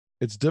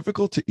It's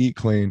difficult to eat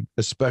clean,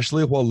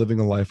 especially while living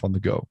a life on the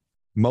go.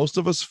 Most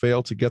of us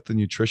fail to get the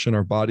nutrition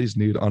our bodies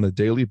need on a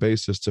daily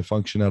basis to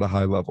function at a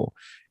high level.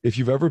 If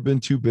you've ever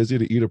been too busy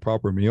to eat a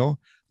proper meal,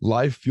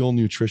 Live Fuel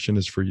Nutrition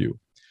is for you.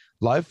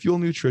 Live Fuel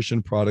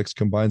Nutrition products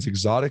combines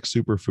exotic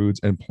superfoods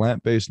and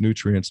plant-based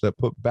nutrients that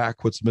put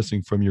back what's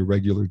missing from your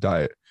regular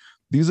diet.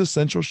 These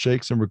essential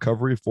shakes and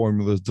recovery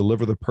formulas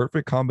deliver the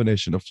perfect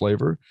combination of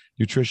flavor,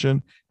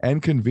 nutrition,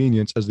 and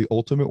convenience as the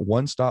ultimate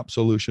one-stop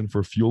solution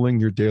for fueling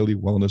your daily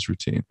wellness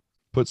routine.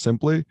 Put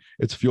simply,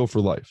 it's fuel for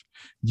life.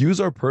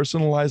 Use our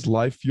personalized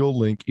Life Fuel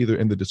link either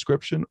in the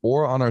description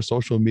or on our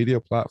social media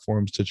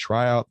platforms to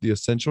try out the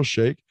essential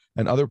shake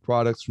and other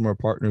products from our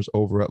partners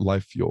over at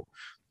Life Fuel.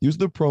 Use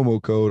the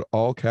promo code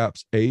all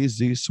caps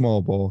AZ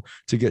small ball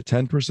to get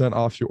 10%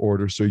 off your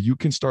order so you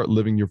can start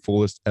living your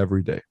fullest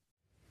every day.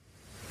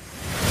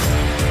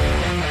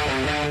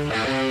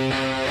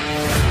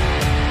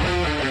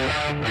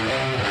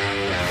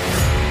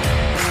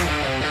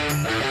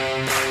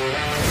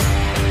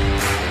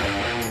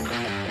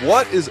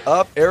 What is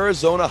up,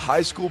 Arizona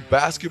high school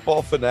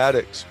basketball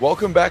fanatics?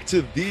 Welcome back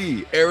to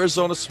the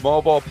Arizona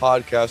Small Ball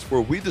Podcast,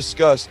 where we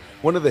discuss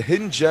one of the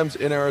hidden gems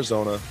in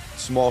Arizona,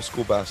 small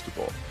school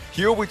basketball.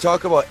 Here we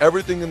talk about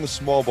everything in the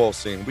small ball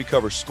scene. We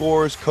cover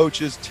scores,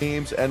 coaches,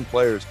 teams, and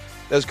players.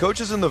 As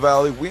coaches in the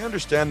Valley, we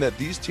understand that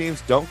these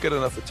teams don't get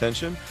enough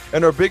attention,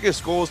 and our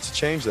biggest goal is to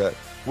change that.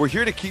 We're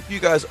here to keep you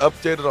guys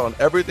updated on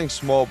everything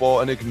small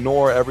ball and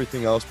ignore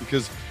everything else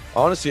because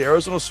honestly,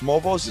 Arizona small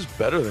ball is just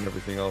better than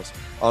everything else.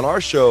 On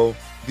our show,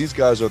 these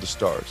guys are the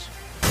stars.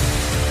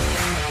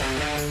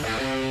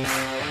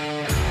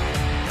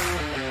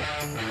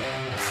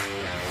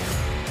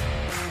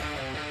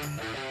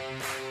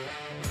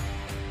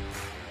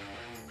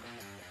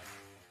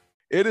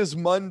 It is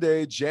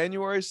Monday,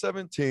 January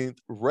 17th.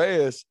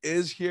 Reyes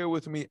is here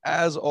with me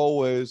as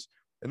always.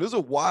 And it was a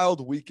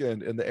wild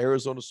weekend in the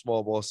Arizona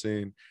small ball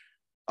scene.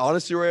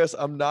 Honestly, Reyes,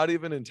 I'm not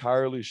even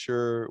entirely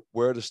sure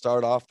where to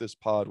start off this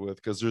pod with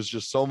because there's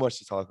just so much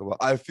to talk about.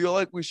 I feel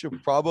like we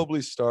should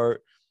probably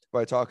start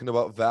by talking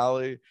about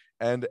Valley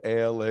and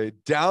ALA.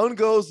 Down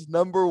goes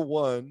number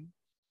one.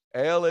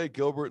 ALA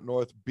Gilbert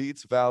North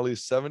beats Valley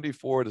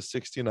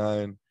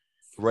 74-69.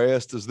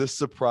 Reyes, does this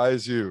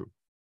surprise you?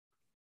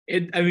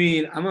 I'm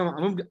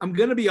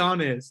gonna be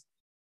honest.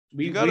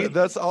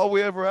 That's all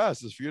we ever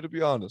ask is for you to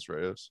be honest,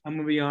 Reyes. I'm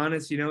gonna be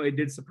honest. It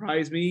did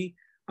surprise me.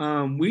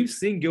 We've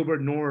seen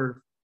Gilbert North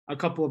a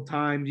couple of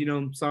times,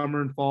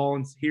 summer and fall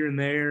and here and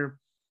there.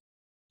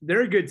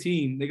 They're a good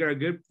team. They're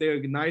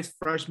a nice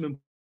freshman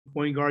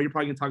point guard. You're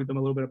probably gonna talk to them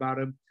a little bit about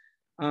him.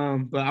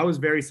 But I was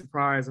very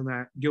surprised on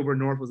that Gilbert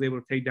North was able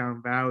to take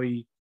down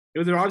Valley. It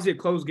was obviously a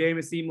close game.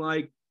 It seemed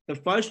like the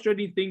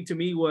frustrating thing to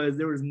me was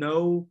there was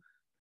no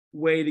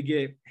way to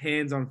get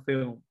hands on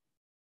film.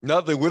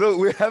 Nothing.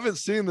 We haven't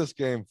seen this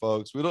game,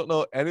 folks. We don't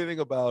know anything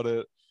about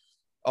it.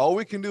 All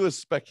we can do is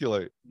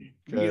speculate.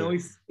 Okay?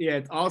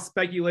 It's all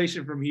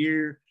speculation from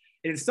here.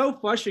 And it's so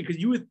frustrating because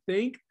you would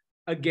think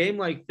a game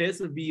like this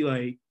would be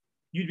like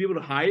you'd be able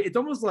to hide. It's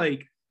almost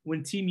like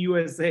when Team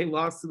USA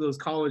lost to those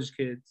college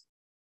kids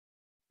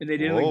and they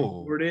didn't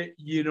record it.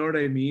 You know what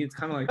I mean? It's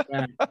kind of like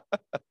that.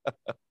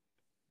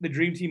 The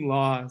Dream Team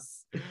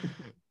lost.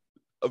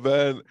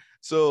 Man,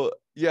 so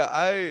yeah,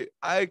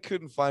 I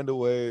couldn't find a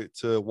way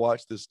to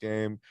watch this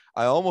game.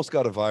 I almost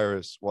got a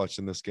virus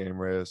watching this game,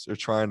 Reyes, or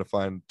trying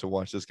to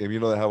watch this game.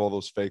 They have all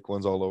those fake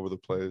ones all over the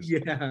place.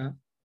 Yeah.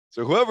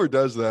 So whoever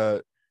does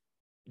that,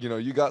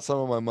 you got some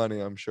of my money,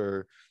 I'm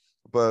sure.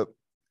 But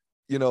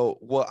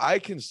what I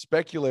can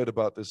speculate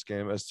about this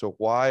game as to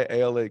why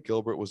ALA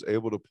Gilbert was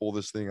able to pull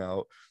this thing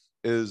out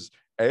is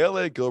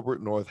ALA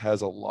Gilbert North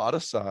has a lot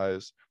of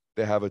size.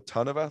 They have a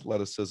ton of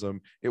athleticism.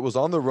 It was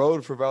on the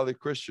road for Valley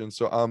Christian.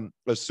 So I'm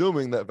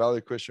assuming that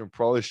Valley Christian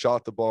probably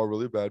shot the ball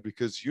really bad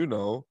because,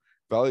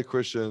 Valley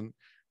Christian,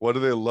 what do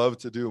they love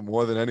to do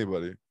more than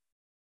anybody?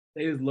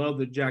 They just love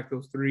to jack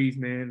those threes,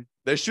 man.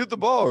 They shoot the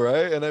ball,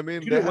 right? And I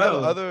mean, they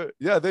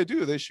have they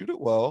do. They shoot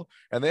it well.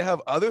 And they have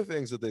other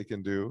things that they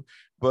can do.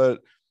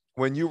 But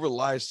when you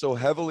rely so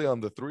heavily on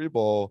the three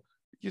ball,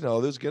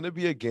 there's going to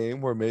be a game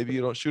where maybe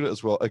you don't shoot it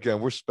as well.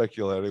 Again, we're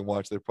speculating.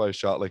 Watch, they probably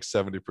shot like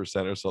 70%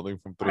 or something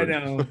from three. I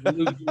know.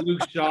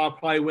 Luke Shaw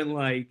probably went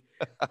like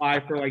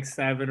 5 for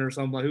 7 or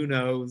something. Who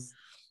knows?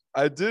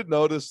 I did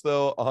notice,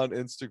 though, on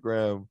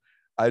Instagram,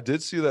 I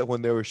did see that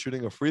when they were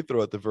shooting a free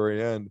throw at the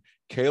very end,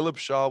 Caleb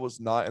Shaw was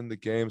not in the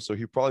game. So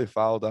he probably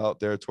fouled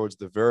out there towards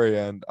the very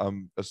end,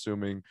 I'm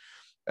assuming.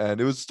 And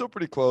it was still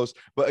pretty close.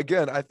 But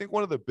again, I think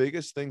one of the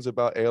biggest things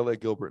about ALA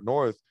Gilbert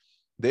North,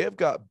 they have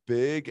got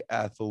big,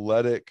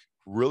 athletic,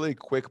 really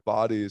quick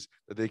bodies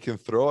that they can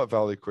throw at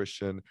Valley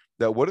Christian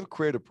that would have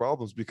created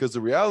problems because the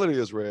reality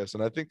is, Reyes,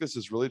 and I think this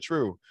is really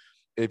true,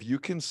 if you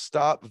can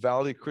stop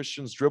Valley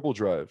Christian's dribble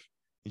drive,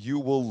 you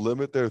will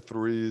limit their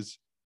threes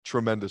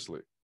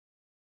tremendously.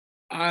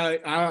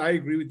 I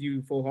agree with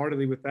you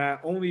full-heartedly with that,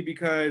 only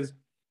because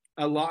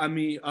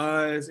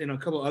us and a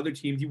couple other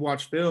teams, you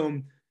watch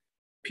film,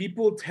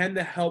 people tend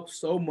to help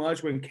so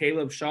much when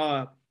Caleb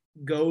Shaw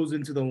goes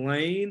into the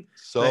lane.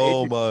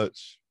 So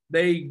much.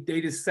 they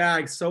just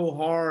sag so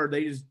hard.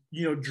 They just,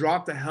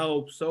 drop the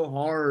help so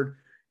hard,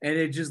 and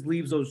it just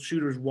leaves those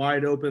shooters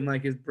wide open,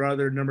 like his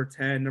brother, number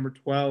 10, number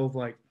 12.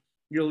 Like,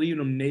 you're leaving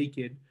them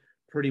naked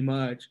pretty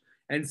much.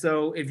 And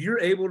so if you're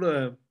able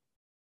to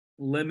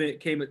limit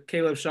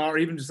Caleb Shaw, or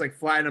even just like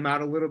flatten him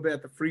out a little bit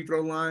at the free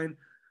throw line,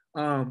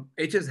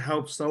 it just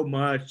helps so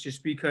much,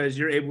 just because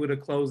you're able to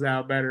close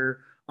out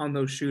better on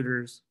those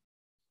shooters.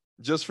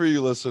 Just for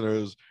you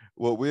listeners,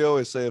 what we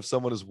always say, if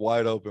someone is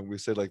wide open, we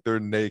say like they're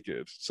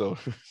naked. So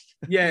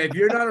yeah, if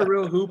you're not a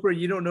real hooper,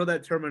 you don't know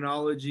that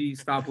terminology,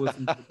 stop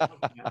listening to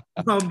that.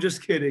 I'm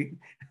just kidding.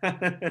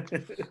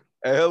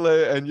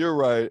 ALA, and you're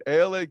right,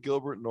 ALA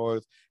Gilbert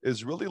North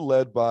is really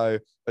led by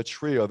a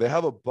trio. They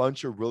have a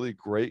bunch of really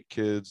great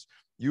kids.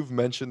 You've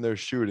mentioned their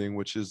shooting,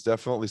 which is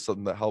definitely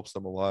something that helps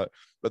them a lot,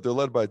 but they're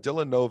led by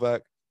Dylan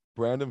Novak,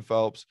 Brandon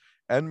Phelps,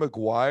 and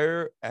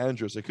McGuire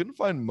Andrus. I couldn't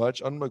find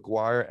much on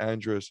McGuire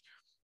Andrus,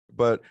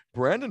 but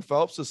Brandon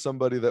Phelps is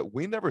somebody that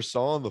we never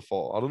saw in the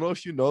fall. I don't know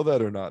if you know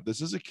that or not. This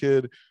is a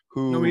kid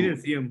who— No, we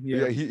didn't see him.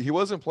 Yeah, he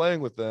wasn't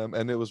playing with them,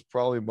 and it was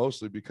probably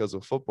mostly because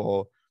of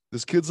football.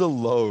 This kid's a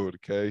load,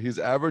 okay? He's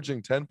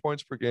averaging 10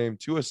 points per game,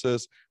 2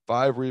 assists,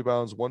 5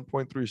 rebounds,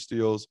 1.3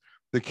 steals.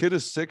 The kid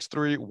is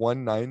 6'3",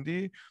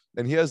 190,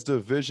 and he has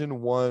Division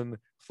I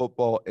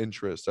football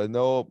interest. I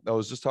know I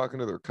was just talking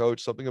to their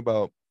coach, something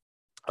about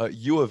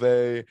U of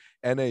A,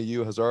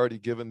 NAU has already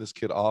given this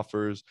kid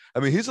offers. I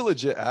mean, he's a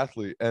legit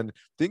athlete. And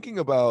thinking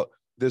about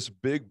this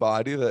big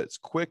body that's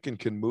quick and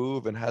can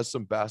move and has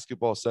some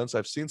basketball sense,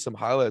 I've seen some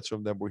highlights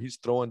from them where he's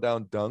throwing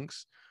down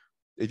dunks.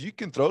 If you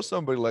can throw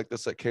somebody like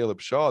this at Caleb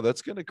Shaw,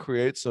 that's going to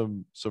create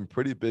some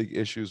pretty big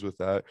issues with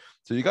that.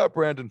 So you got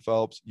Brandon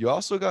Phelps. You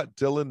also got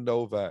Dylan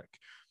Novak.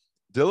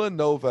 Dylan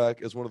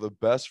Novak is one of the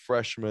best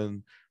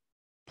freshman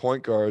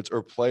point guards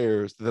or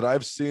players that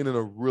I've seen in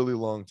a really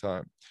long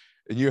time.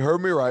 And you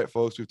heard me right,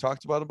 folks. We've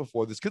talked about him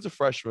before. This kid's a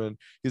freshman.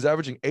 He's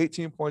averaging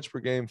 18 points per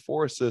game,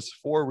 4 assists,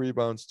 4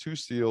 rebounds, 2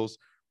 steals.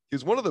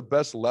 He's one of the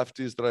best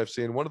lefties that I've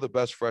seen, one of the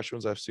best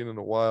freshmen I've seen in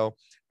a while.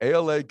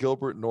 ALA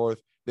Gilbert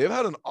North, they've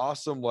had an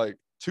awesome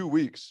 2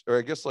 weeks, or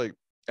I guess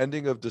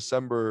ending of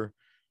December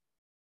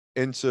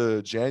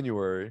into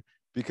January,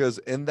 because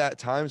in that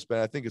time span,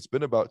 I think it's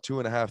been about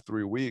 2.5,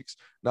 3 weeks.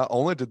 Not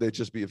only did they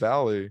just beat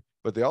Valley,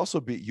 but they also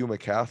beat Yuma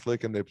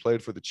Catholic, and they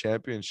played for the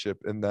championship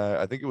in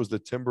that. I think it was the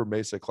Timber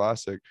Mesa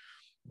Classic.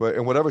 But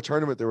in whatever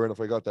tournament they were in, if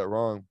I got that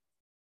wrong,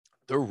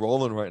 they're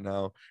rolling right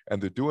now,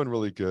 and they're doing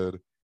really good.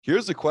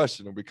 Here's the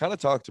question, and we kind of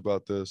talked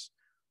about this.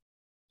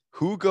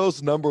 Who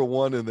goes number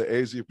 1 in the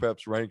AZ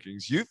Preps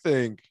rankings? You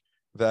think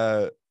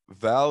that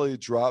Valley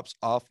drops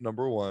off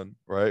number 1,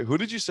 right? Who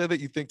did you say that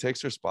you think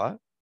takes their spot?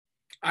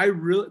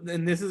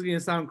 And this is going to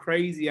sound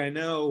crazy, I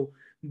know,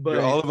 but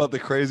you're all about the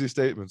crazy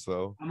statements,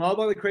 though. I'm all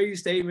about the crazy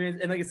statements.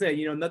 And like I said,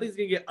 nothing's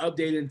going to get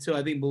updated until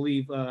I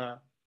believe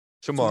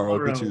tomorrow.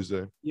 It'll be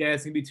Tuesday. Yeah,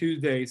 it's going to be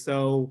Tuesday.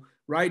 So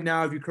right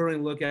now, if you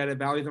currently look at it,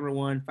 Valley's number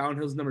 1, Fountain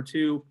Hills number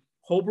 2,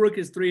 Holbrook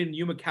is 3, and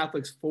Yuma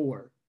Catholic's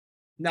 4.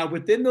 Now,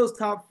 within those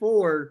top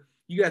 4,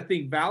 you got to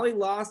think Valley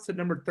lost to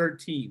number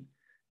 13.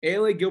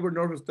 ALA Gilbert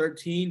North was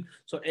 13.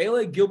 So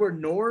ALA Gilbert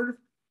North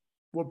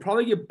will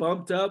probably get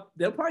bumped up.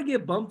 They'll probably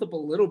get bumped up a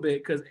little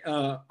bit because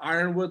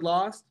Ironwood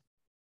lost.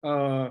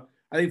 I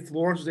think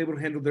Florence was able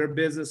to handle their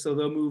business, so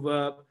they'll move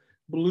up.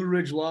 Blue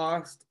Ridge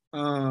lost.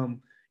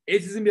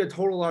 It's just going to be a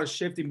total lot of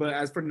shifting. But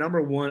as for number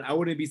 1, I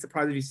wouldn't be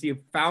surprised if you see a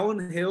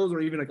Fountain Hills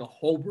or even a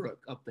Holbrook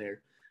up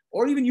there.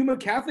 Or even Yuma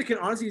Catholic can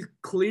honestly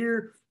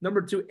clear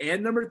number 2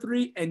 and number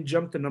 3 and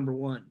jump to number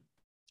 1.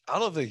 I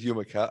don't think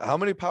Yuma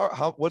Catholic.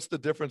 What's the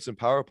difference in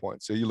power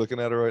points? Are you looking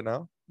at it right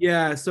now?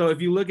 Yeah. So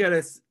if you look at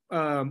it,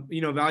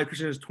 Valley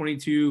Christian is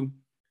 22.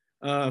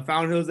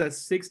 Fountain Hills at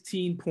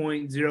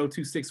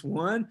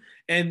 16.0261.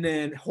 And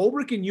then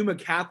Holbrook and Yuma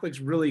Catholic's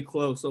really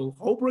close. So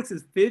Holbrook's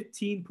is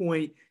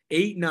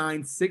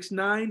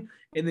 15.8969.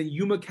 And then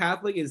Yuma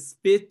Catholic is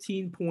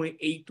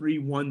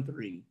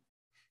 15.8313.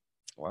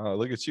 Wow,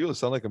 look at you. You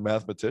sound like a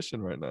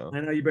mathematician right now.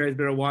 I know you guys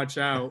better watch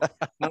out.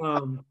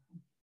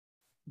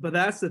 But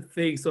that's the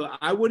thing. So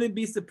I wouldn't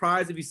be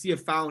surprised if you see a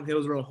Fountain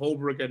Hills or a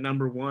Holbrook at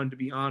number 1, to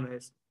be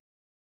honest.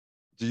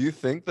 Do you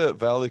think that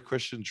Valley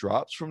Christian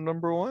drops from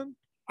number 1?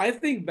 I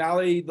think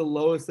Valley, the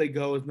lowest they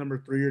go is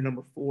number 3 or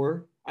number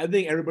 4. I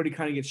think everybody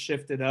kind of gets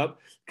shifted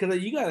up because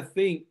you got to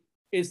think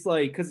it's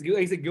because like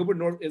I said, Gilbert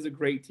North is a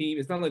great team.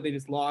 It's not like they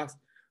just lost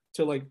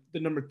to the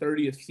number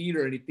 30th seed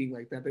or anything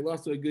like that. They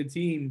lost to a good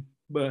team,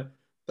 but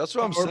that's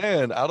what I'm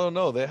saying. I don't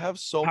know. They have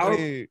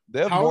many. They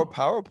have more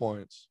power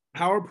points.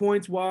 Power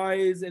points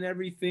wise and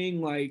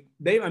everything.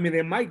 They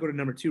might go to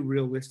number 2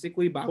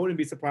 realistically, but I wouldn't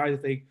be surprised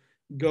if they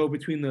go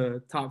between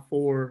the top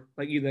 4,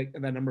 either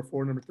that number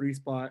 4, number 3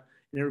 spot,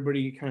 and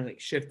everybody kind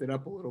of shifted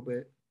up a little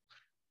bit.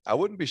 I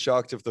wouldn't be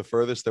shocked if the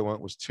furthest they went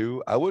was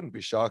 2. I wouldn't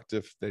be shocked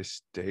if they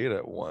stayed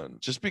at 1,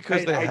 just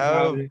because they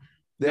have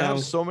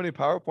so many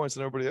power points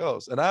than everybody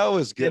else. And I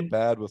always get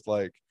bad with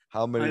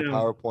how many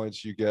power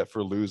points you get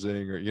for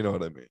losing, or you know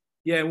what I mean.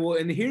 Yeah, well,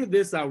 and hear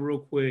this out real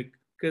quick,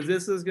 because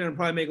this is going to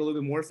probably make a little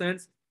bit more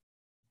sense.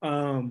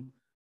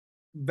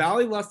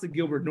 Valley lost to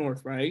Gilbert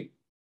North, right?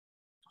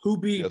 Who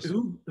beat Yes.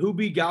 who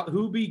beat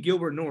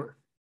Gilbert North?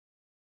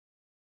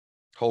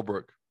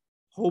 Holbrook.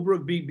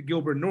 Holbrook beat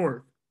Gilbert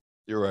North.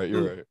 You're right. So,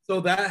 You're right. so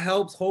that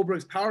helps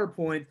Holbrook's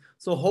PowerPoint.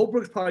 So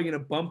Holbrook's probably going to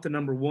bump to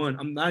number 1.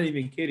 I'm not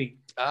even kidding.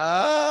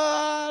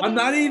 I'm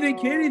not even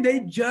kidding. They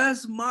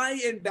just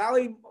might, and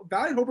Valley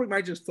Holbrook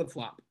might just flip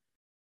flop.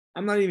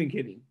 I'm not even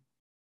kidding.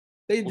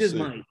 They just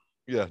might.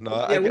 Yeah, no,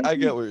 I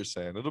get what you're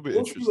saying. It'll be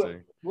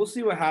interesting. We'll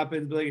see what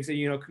happens. But like I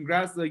said,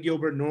 congrats to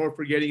Gilbert North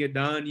for getting it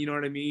done. You know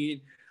what I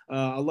mean?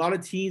 A lot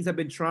of teams have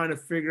been trying to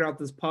figure out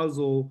this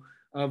puzzle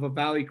of a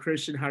Valley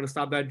Christian, how to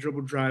stop that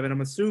dribble drive. And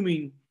I'm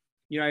assuming,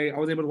 I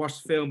was able to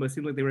watch the film, but it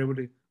seemed like they were able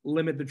to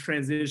limit the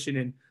transition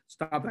and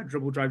stop that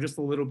dribble drive just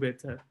a little bit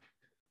to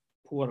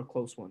pull out a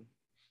close one.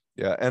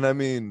 Yeah, and I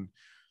mean,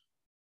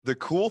 the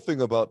cool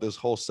thing about this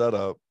whole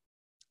setup,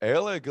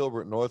 ALA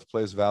Gilbert North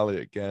plays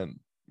Valley again.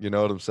 You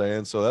know what I'm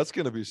saying? So that's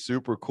going to be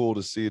super cool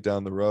to see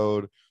down the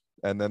road.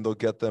 And then they'll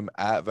get them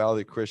at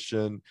Valley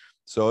Christian.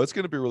 So it's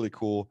going to be really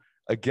cool.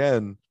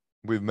 Again,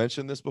 we've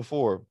mentioned this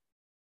before.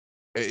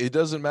 It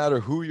doesn't matter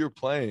who you're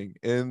playing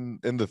in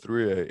the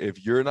 3A.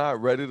 If you're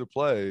not ready to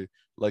play,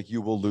 like,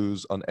 you will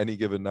lose on any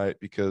given night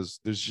because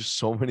there's just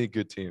so many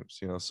good teams,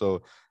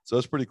 so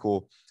that's pretty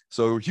cool.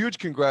 So huge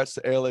congrats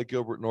to ALA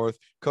Gilbert North.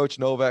 Coach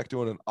Novak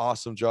doing an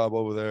awesome job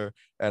over there.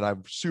 And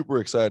I'm super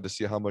excited to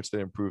see how much they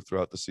improve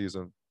throughout the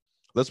season.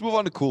 Let's move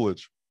on to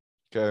Coolidge.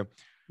 Okay.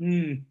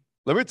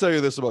 Let me tell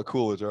you this about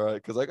Coolidge, all right?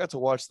 Because I got to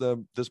watch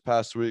them this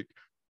past week.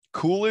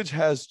 Coolidge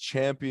has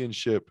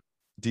championship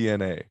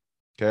DNA.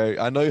 Okay.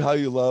 I know how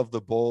you love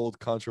the bold,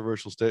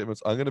 controversial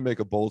statements. I'm going to make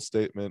a bold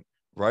statement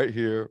right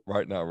here,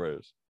 right now,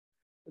 Reyes.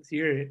 Let's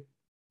hear it.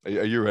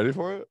 Are you ready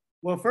for it?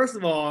 Well, first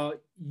of all,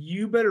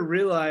 you better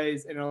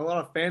realize, and a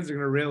lot of fans are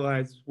going to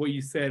realize what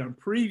you said on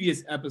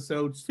previous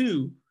episodes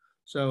too.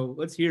 So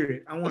let's hear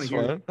it. I want to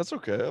hear it. That's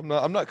okay.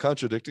 I'm not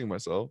contradicting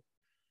myself.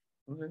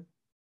 Okay.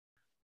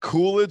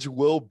 Coolidge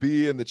will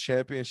be in the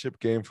championship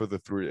game for the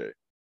 3A.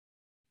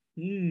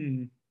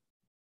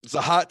 It's a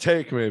hot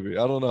take, maybe.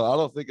 I don't know. I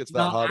don't think it's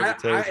that hot of a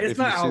take. It's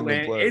not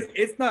outlandish.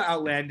 It's not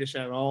outlandish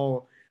at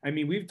all. I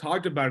mean, we've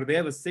talked about it. They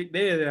have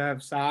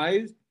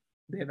size.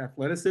 They have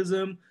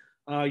athleticism.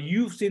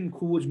 You've seen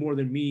Coolidge more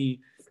than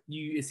me.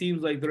 It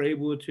seems like they're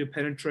able to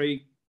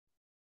penetrate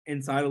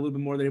inside a little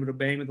bit more. They're able to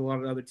bang with a lot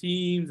of other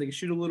teams. They can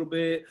shoot a little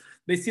bit.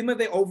 They seem like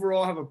they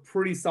overall have a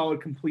pretty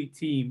solid, complete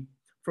team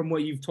from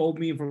what you've told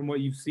me and from what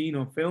you've seen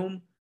on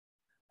film.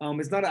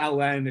 It's not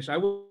outlandish. I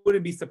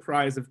wouldn't be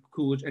surprised if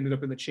Coolidge ended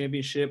up in the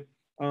championship.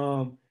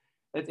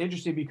 That's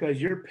interesting because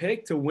your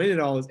pick to win it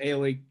all is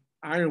ALA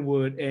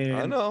Ironwood, and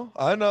I know.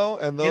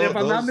 And if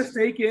I'm not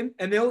mistaken,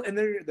 and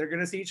they're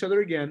gonna see each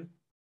other again,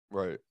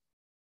 right?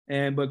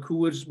 But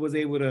Coolidge was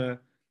able to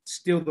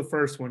steal the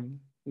first one,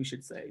 we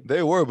should say.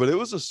 They were, but it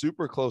was a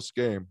super close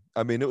game.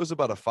 I mean, it was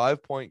about a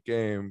 5-point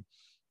game,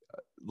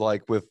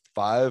 like with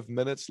 5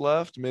 minutes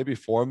left, maybe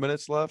 4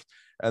 minutes left,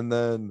 and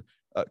then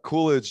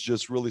Coolidge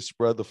just really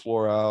spread the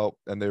floor out,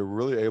 and they were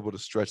really able to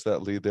stretch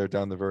that lead there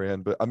down the very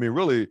end. But I mean,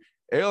 really,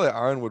 ALA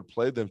Ironwood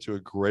played them to a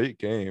great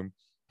game.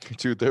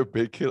 Dude, their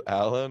big kid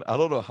Allen, I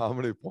don't know how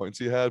many points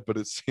he had, but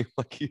it seemed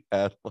like he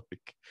had,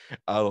 like,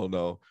 I don't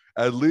know,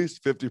 at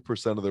least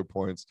 50% of their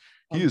points.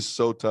 He is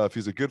so tough.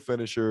 He's a good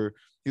finisher.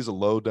 He's a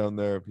load down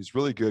there. He's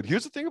really good.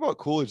 Here's the thing about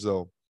Coolidge,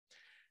 though.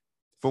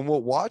 From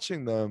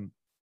watching them,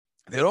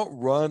 they don't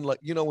run like,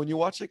 when you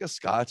watch like a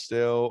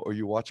Scottsdale or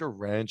you watch a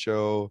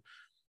Rancho,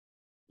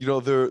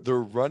 they're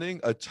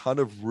running a ton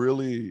of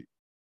really,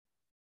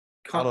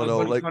 I don't know,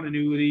 like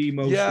continuity,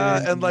 motion,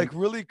 and like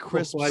really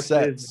crisp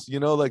sets.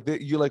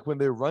 Like when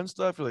they run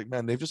stuff, you're like,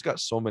 man, they've just got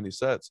so many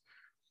sets.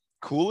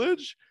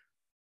 Coolidge,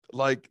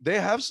 like, they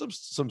have some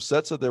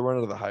sets that they run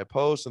out of the high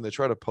post, and they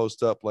try to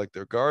post up like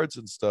their guards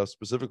and stuff,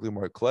 specifically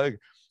Mark Clegg.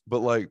 But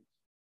like,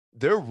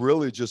 they're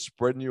really just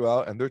spreading you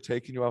out, and they're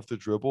taking you off the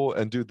dribble.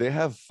 And dude, they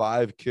have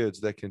 5 kids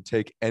that can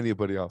take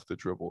anybody off the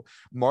dribble.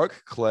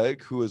 Mark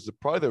Clegg, who is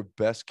probably their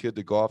best kid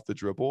to go off the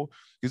dribble,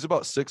 he's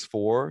about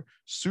 6'4",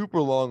 super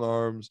long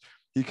arms.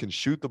 He can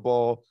shoot the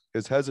ball.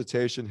 His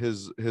hesitation,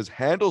 his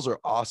handles are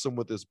awesome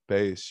with his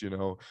base.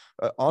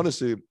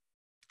 Honestly,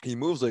 he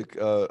moves like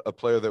a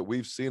player that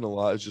we've seen a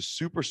lot. Is just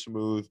super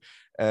smooth,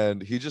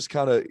 and he's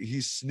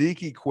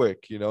sneaky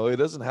quick. It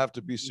doesn't have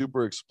to be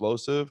super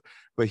explosive,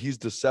 but he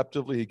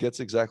gets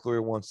exactly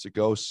where he wants to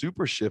go.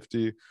 Super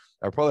shifty.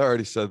 I probably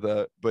already said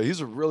that, but he's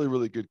a really,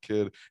 really good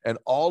kid, and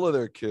all of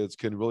their kids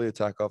can really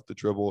attack off the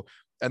dribble.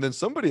 And then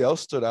somebody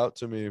else stood out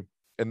to me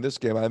in this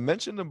game. I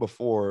mentioned him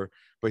before,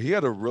 but he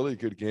had a really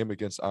good game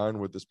against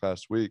Ironwood this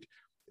past week.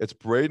 It's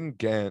Braden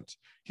Gant.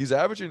 He's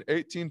averaging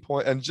 18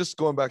 points, and just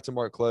going back to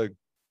Mark Clegg.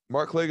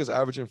 Mark Clegg is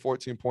averaging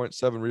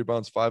 14.7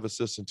 rebounds, 5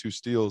 assists, and 2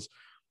 steals.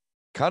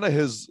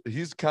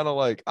 He's kind of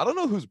like, I don't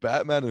know who's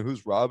Batman and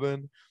who's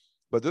Robin,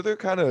 but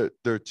they're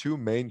their 2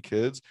 main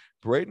kids.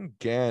 Braden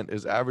Gant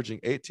is averaging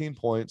 18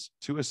 points,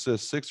 2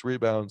 assists, 6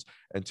 rebounds,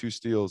 and 2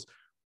 steals.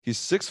 He's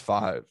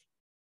 6'5".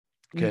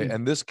 Okay.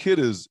 And this kid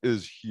is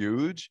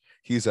huge.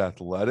 He's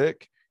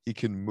athletic. He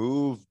can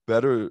move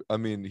better. I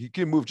mean, he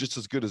can move just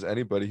as good as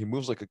anybody. He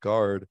moves like a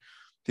guard.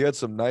 He had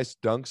some nice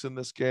dunks in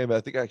this game. I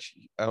think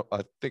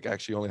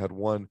actually only had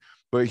one,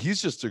 but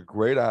he's just a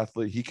great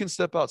athlete. He can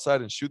step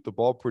outside and shoot the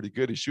ball pretty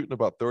good. He's shooting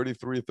about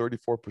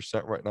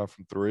 34% right now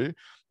from three,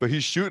 but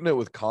he's shooting it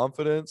with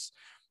confidence.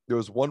 There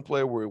was one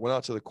play where he went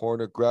out to the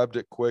corner, grabbed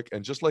it quick,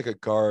 and just like a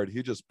guard,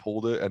 he just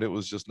pulled it, and it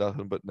was just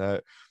nothing but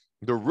net.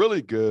 They're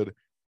really good.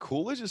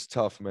 Coolidge is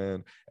tough,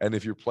 man. And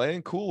if you're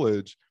playing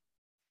Coolidge,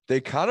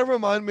 they kind of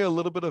remind me a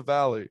little bit of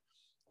Valley,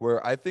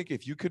 where I think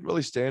if you can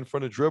really stay in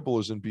front of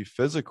dribblers and be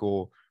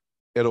physical,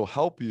 it'll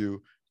help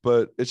you.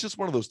 But it's just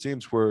one of those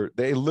teams where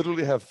they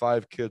literally have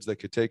 5 kids that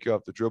could take you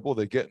off the dribble.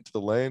 They get into the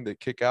lane, they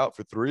kick out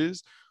for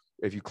threes.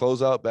 If you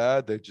close out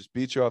bad, they just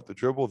beat you off the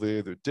dribble. They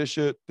either dish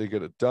it, they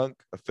get a dunk,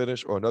 a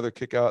finish, or another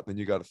kick out, and then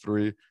you got a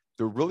three.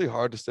 They're really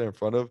hard to stay in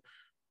front of.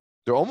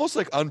 They're almost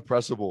like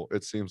unpressable,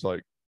 it seems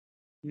like.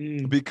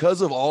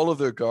 Because of all of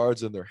their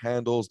guards and their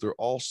handles, they're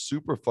all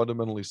super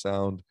fundamentally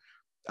sound.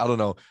 I don't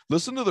know.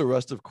 Listen to the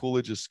rest of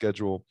Coolidge's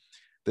schedule.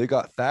 They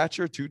got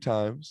Thatcher 2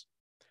 times,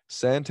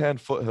 Santan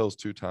Foothills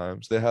 2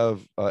 times. They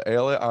have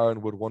ALA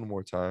Ironwood one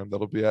more time.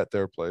 That'll be at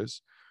their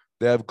place.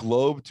 They have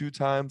Globe 2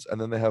 times, and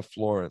then they have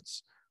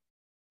Florence.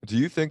 Do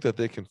you think that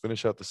they can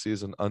finish out the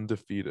season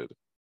undefeated?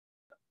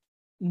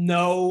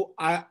 No,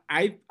 I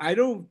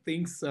don't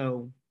think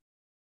so.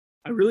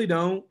 I really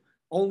don't.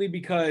 Only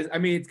because I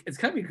mean it's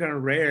kind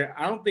of rare.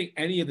 I don't think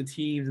any of the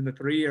teams in the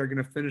 3 are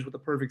going to finish with a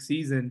perfect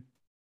season,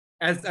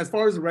 as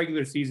far as the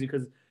regular season.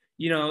 Because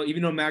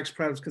even though Max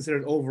Prep is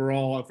considered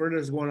overall, if we're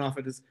just going off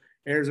of this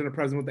Arizona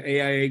President, what the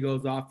AIA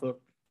goes off of,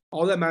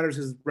 all that matters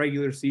is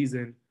regular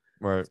season.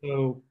 Right.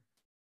 So,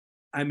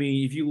 I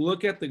mean, if you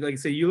look at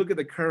you look at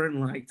the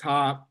current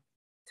top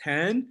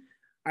 10,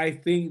 I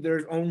think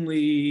there's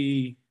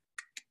only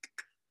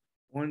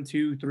 1,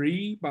 2,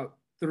 3, about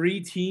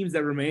 3 teams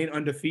that remain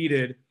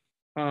undefeated,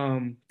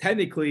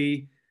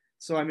 technically.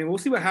 So I mean, we'll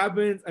see what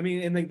happens. I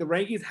mean, and the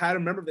rankings had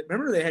them.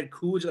 Remember they had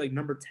Coolidge at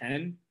number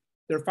 10.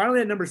 They're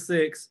finally at number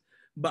 6,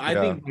 but I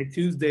think by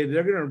Tuesday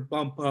they're gonna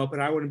bump up,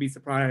 and I wouldn't be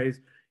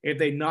surprised if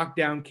they knock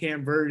down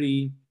Cam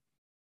Verde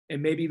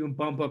and maybe even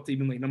bump up to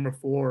even number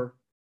 4.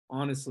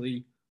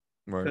 Honestly,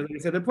 right. Like I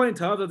said, they're playing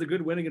tough. That's a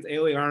good win against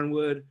ALA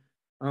Ironwood. It's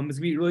gonna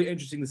be really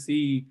interesting to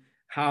see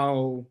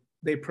how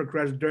they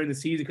progress during the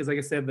season, because like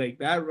I said,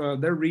 that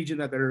their region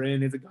that they're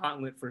in is a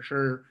gauntlet for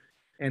sure,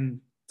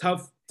 and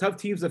tough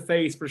teams to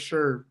face for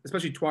sure,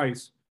 especially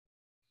twice.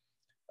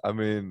 I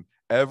mean,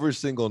 every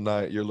single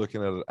night you're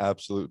looking at an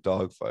absolute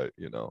dogfight.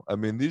 I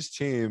mean, these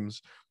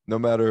teams, no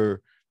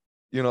matter,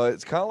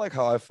 it's kind of like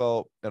how I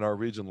felt in our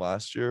region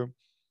last year.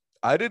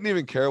 I didn't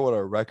even care what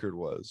our record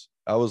was.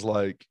 I was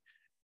like,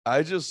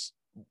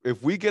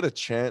 if we get a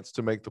chance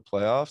to make the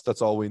playoffs,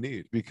 that's all we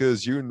need,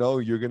 because you're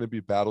going to be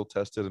battle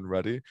tested and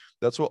ready.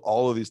 That's what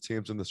all of these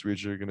teams in this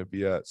region are going to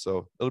be at.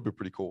 So it'll be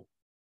pretty cool.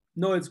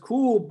 No, it's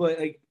cool, but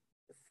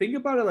think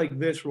about it like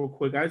this real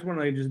quick. I just want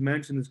to just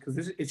mention this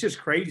because it's just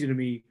crazy to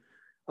me.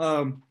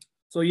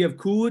 So you have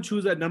Coolidge,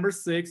 who's at number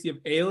 6. You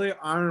have ALA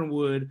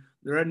Ironwood,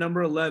 they're at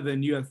number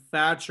 11. You have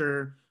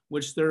Thatcher,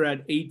 which they're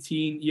at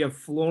 18. You have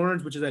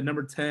Florence, which is at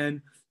number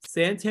 10.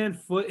 Santan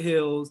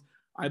Foothills,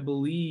 I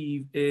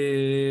believe,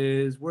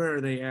 where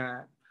are they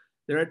at?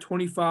 They're at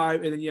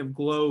 25, and then you have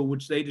Globe,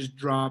 which they just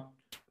dropped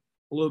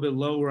a little bit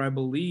lower, I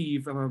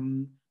believe.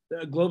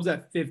 Globe's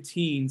at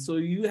 15. So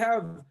you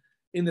have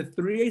in the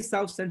 3A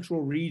South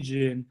Central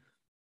region,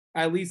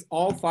 at least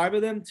all 5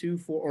 of them, 2,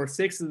 4, or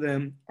 6 of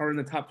them are in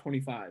the top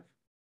 25.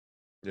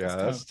 Yeah,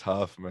 that's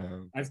tough,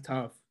 man. That's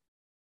tough.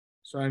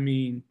 So I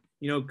mean,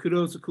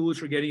 kudos to Coolidge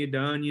for getting it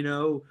done.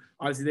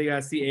 Obviously they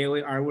gotta see ALA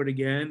Ironwood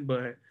again,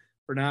 but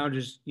for now,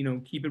 just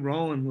keep it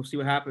rolling. We'll see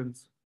what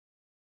happens.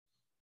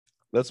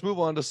 Let's move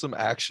on to some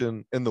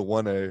action in the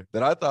 1A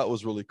that I thought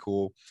was really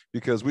cool,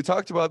 because we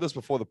talked about this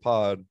before the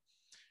pod.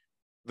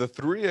 The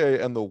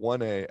 3A and the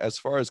 1A, as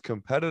far as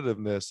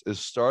competitiveness, is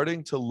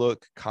starting to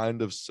look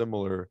kind of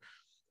similar.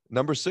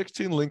 Number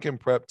 16 Lincoln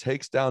Prep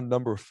takes down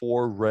number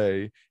 4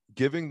 Ray,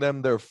 giving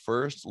them their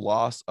first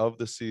loss of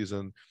the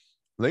season.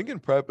 Lincoln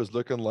Prep is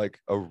looking like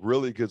a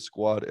really good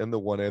squad in the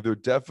 1A. They're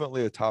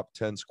definitely a top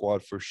 10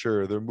 squad for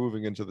sure. They're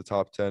moving into the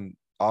top 10,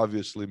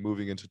 obviously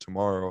moving into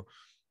tomorrow.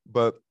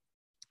 But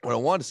what I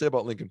wanted to say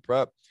about Lincoln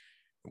Prep,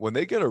 when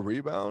they get a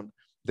rebound,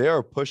 they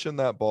are pushing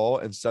that ball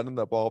and sending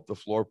that ball up the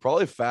floor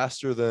probably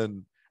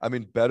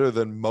better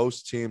than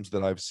most teams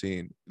that I've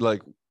seen,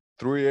 like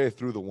 3A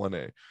through the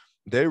 1A.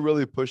 They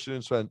really push it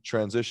into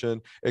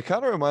transition. It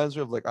kind of reminds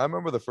me of, I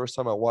remember the first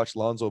time I watched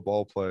Lonzo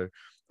Ball play.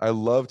 I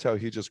loved how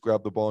he just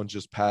grabbed the ball and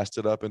just passed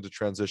it up into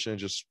transition and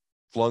just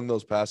flung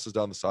those passes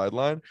down the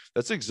sideline.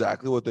 That's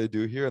exactly what they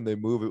do here, and they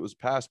move. It was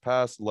pass,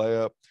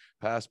 layup,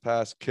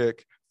 pass,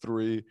 kick,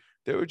 3.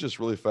 They were just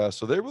really fast.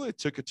 So they really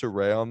took it to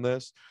Ray on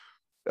this.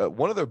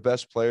 One of their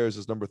best players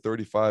is number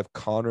 35,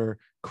 Connor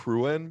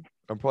Cruen.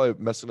 I'm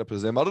probably messing up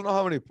his name. I don't know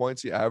how many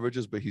points he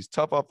averages, but he's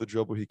tough off the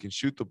dribble. He can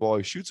shoot the ball.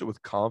 He shoots it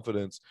with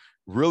confidence,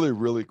 really,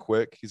 really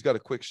quick. He's got a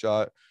quick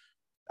shot.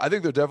 I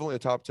think they're definitely a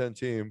top 10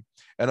 team.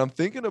 And I'm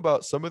thinking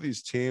about some of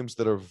these teams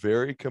that are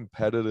very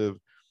competitive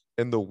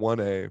in the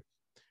 1A.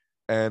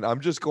 And I'm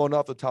just going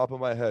off the top of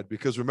my head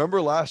because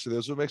remember last year,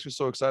 this is what makes me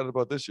so excited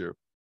about this year.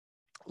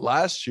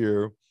 Last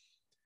year,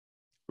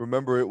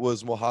 remember it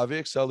was Mojave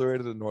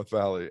Accelerated in North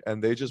Valley,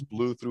 and they just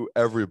blew through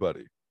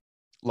everybody.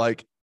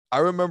 Like I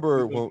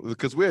remember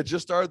because we had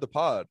just started the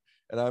pod,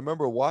 and I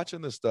remember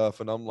watching this stuff,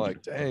 and I'm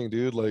like, dang,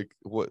 dude, like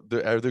what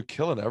they're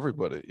killing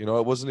everybody. You know,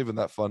 it wasn't even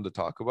that fun to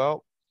talk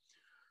about.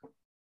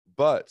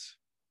 But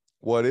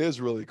what is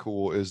really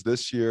cool is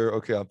this year,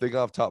 okay, I'm thinking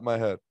off the top of my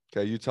head.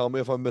 Okay, you tell me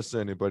if I'm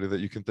missing anybody that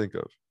you can think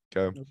of.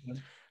 Okay.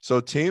 So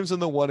teams in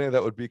the 1A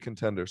that would be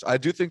contenders. I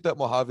do think that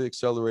Mojave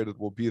Accelerated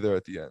will be there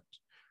at the end.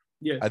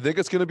 Yeah. I think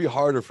it's going to be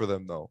harder for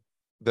them though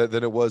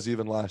than it was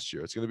even last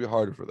year. It's going to be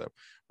harder for them.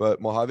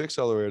 But Mojave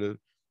Accelerated,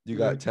 you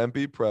got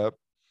Tempe Prep,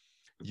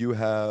 you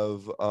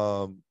have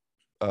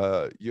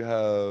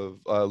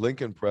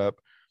Lincoln Prep,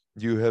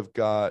 you have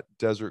got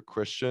Desert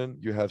Christian,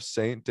 you have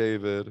St.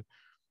 David,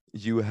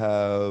 you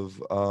have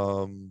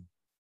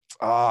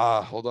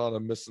hold on,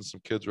 I'm missing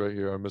some kids right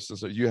here. I'm missing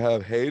some. You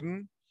have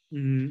Hayden.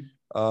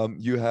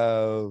 You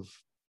have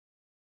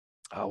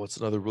what's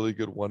another really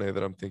good 1A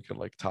that I'm thinking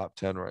like top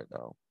 10 right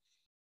now?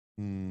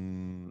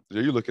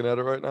 Are you looking at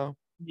it right now?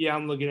 Yeah,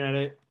 I'm looking at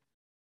it.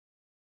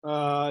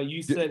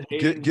 You said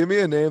Hayden. Give me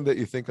a name that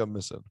you think I'm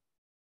missing.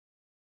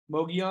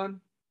 Mogollon?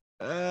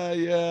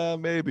 Yeah,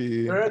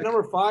 maybe. They're at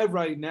number 5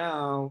 right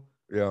now.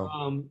 Yeah.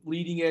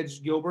 Leading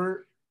Edge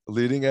Gilbert.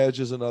 Leading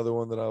Edge is another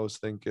one that I was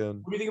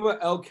thinking. What do you think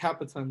about El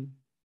Capitan?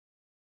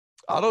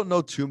 I don't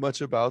know too much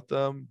about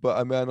them, but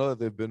I mean, I know that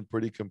they've been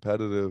pretty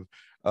competitive.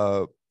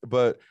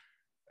 But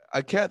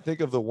I can't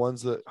think of the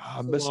ones that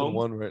I'm missing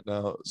one right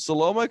now.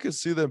 Salome, I could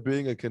see them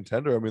being a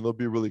contender. I mean, they'll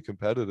be really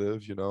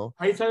competitive, you know.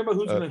 Are you talking about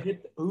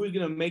who's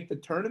gonna make the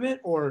tournament,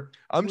 or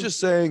I'm just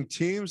saying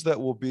teams that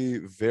will be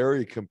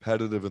very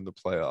competitive in the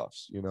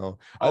playoffs, you know.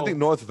 I think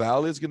North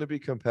Valley is going to be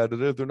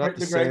competitive. They're not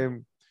the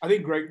same. I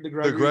think the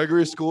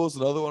Gregory School is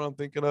another one I'm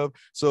thinking of.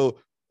 So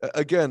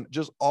again,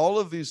 just all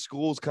of these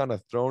schools kind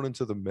of thrown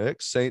into the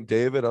mix. St.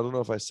 David, I don't know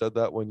if I said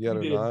that one yet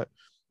or not,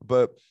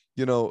 but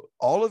you know,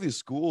 all of these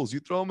schools, you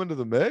throw them into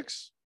the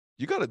mix,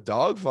 you got a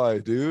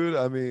dogfight, dude.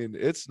 I mean,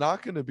 it's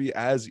not going to be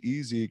as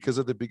easy because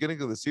at the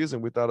beginning of the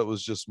season, we thought it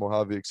was just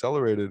Mojave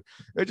Accelerated.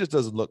 It just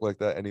doesn't look like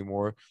that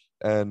anymore.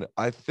 And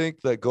I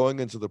think that going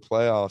into the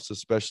playoffs,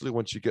 especially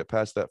once you get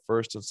past that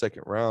first and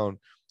second round,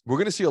 we're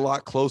going to see a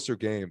lot closer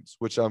games,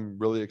 which I'm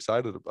really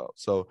excited about.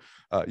 So,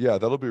 yeah,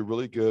 that'll be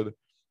really good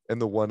in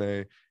the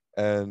 1A.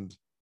 And,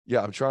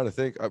 yeah, I'm trying to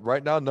think.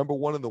 Right now, number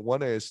 1 in the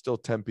 1A is still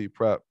Tempe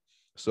Prep.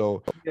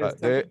 So,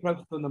 Tempe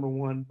Prep's still number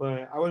 1,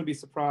 but I wouldn't be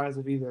surprised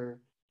if either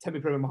Tempe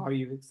Prep and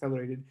Mojave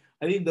Accelerated.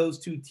 I think those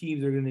two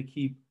teams are going to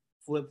keep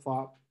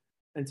flip-flop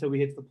until we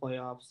hit the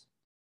playoffs.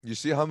 You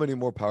see how many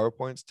more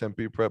PowerPoints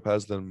Tempe Prep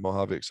has than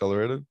Mojave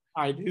Accelerated?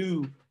 I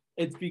do.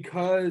 It's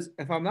because,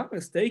 if I'm not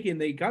mistaken,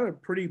 they got a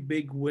pretty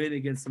big win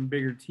against some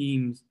bigger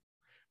teams.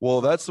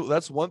 Well, that's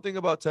one thing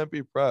about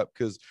Tempe Prep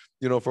because,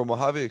 you know, for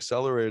Mojave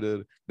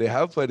Accelerated, they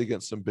have played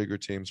against some bigger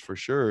teams for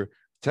sure.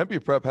 Tempe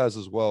Prep has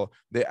as well.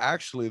 They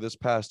actually this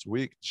past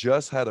week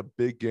just had a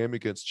big game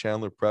against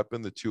Chandler Prep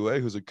in the 2A,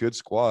 who's a good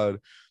squad.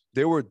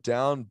 They were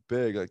down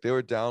big, like they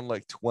were down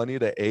like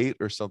 20-8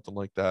 or something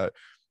like that.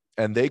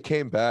 And they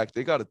came back.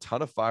 They got a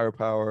ton of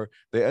firepower.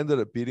 They ended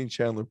up beating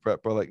Chandler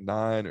Prep by like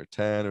 9 or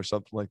 10 or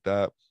something like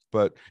that.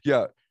 But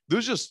yeah,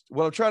 there's just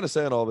what I'm trying to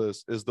say in all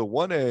this is the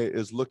 1A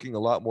is looking a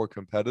lot more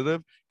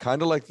competitive,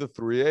 kind of like the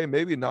 3A,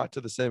 maybe not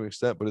to the same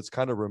extent, but it's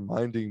kind of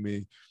reminding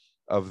me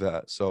of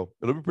that. So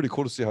it'll be pretty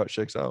cool to see how it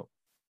shakes out.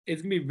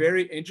 It's gonna be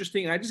very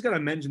interesting. I just gotta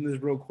mention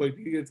this real quick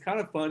because it's kind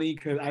of funny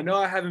because I know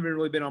I haven't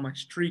been on my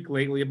streak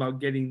lately about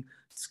getting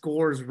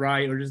scores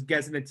right or just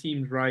guessing the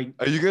teams right.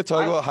 Are you gonna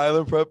talk about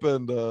Highland Prep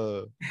and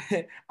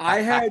I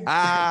had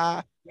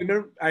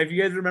if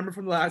you guys remember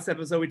from the last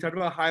episode, we talked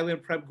about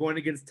Highland Prep going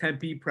against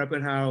Tempe Prep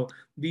and how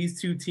these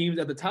two teams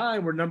at the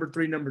time were number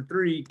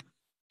three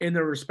in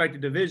their respective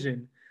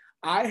division.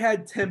 I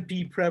had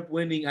Tempe Prep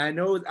winning. I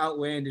know it's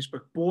outlandish,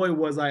 but boy,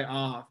 was I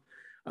off.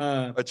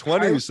 A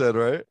 20, you said,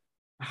 right?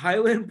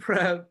 Highland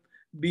Prep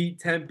beat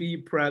Tempe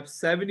Prep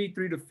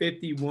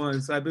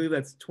 73-51. So I believe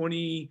that's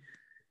 22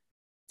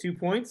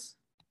 points.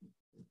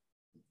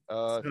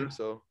 I think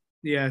so.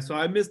 Yeah, so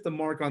I missed the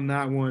mark on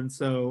that one.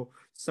 So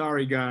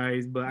sorry,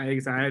 guys, but I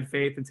guess I had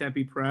faith in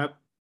Tempe Prep.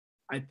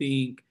 I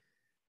think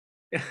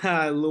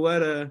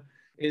Luetta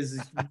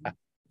is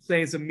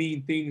saying some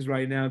mean things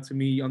right now to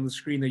me on the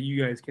screen that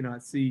you guys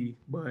cannot see,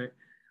 but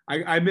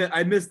I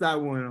missed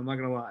that one. I'm not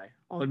gonna lie.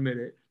 I'll admit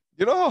it.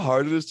 You know how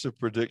hard it is to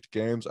predict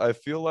games? I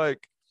feel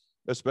like,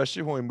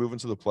 especially when we move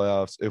into the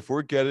playoffs, if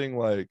we're getting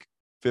like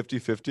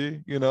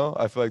 50-50, you know,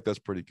 I feel like that's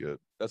pretty good.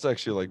 That's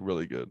actually like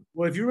really good.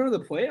 Well, if you remember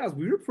the playoffs,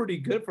 we were pretty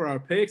good for our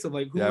picks of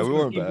like who was we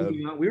weren't bad.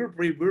 We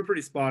were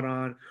pretty spot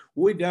on.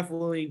 We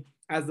definitely,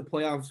 as the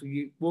playoffs,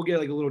 we'll get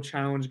like a little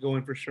challenge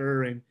going for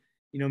sure, and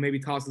you know maybe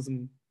tossing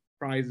some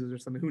prizes or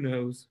something. Who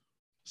knows?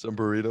 Some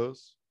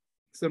burritos.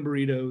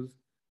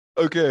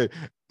 Okay.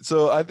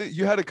 So I think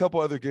you had a couple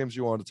other games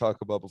you wanted to talk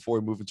about before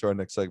we move into our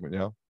next segment,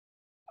 yeah?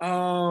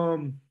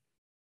 Um,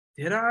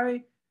 did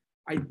I?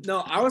 I no,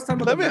 I was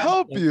talking about Let the me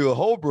help matchup. you,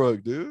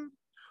 Holbrook, dude.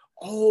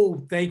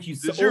 Oh, thank you.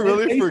 So, Did you oh,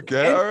 really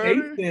forget And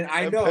already? Payson,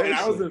 I And know. And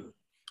I was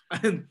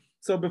Payson. a,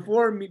 so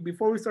before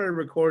we started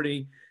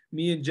recording,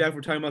 me and Jeff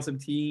were talking about some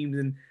teams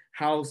and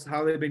how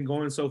they've been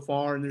going so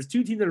far. And there's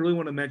two teams that I really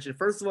want to mention.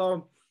 First of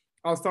all,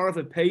 I'll start off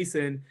with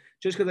Payson,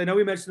 just because I know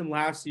we mentioned them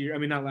last year. I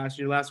mean, not last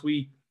year, last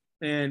week.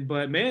 And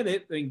but man,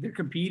 they're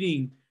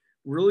competing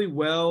really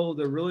well.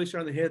 They're really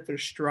starting to hit their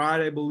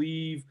stride, I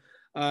believe.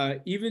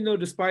 Even though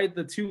despite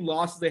the two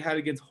losses they had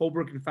against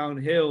Holbrook and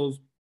Fountain Hills,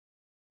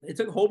 they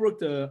took Holbrook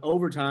to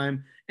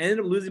overtime, ended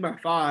up losing by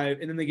 5,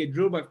 and then they get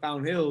drilled by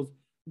Fountain Hills.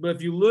 But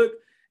if you look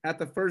at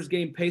the first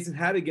game Payson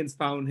had against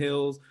Fountain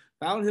Hills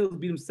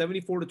beat them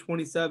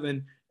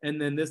 74-27,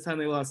 and then this time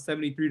they lost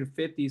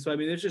 73-50. So I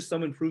mean, there's just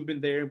some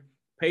improvement there.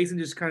 Payson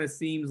just kind of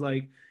seems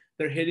like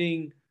they're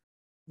hitting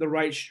the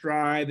right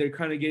stride. They're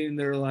kind of getting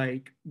their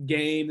like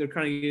game. They're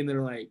kind of getting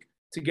their like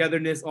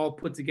togetherness all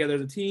put together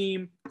as a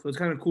team. So it's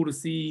kind of cool to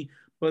see.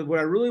 But what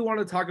I really want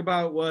to talk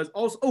about was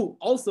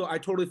also I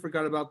totally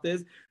forgot about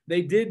this.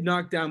 They did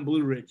knock down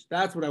Blue Ridge.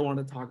 That's what I want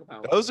to talk That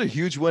about. was a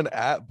huge win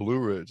at Blue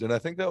Ridge. And I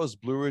think that was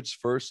Blue Ridge's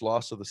first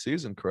loss of the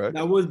season, correct?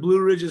 That was Blue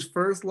Ridge's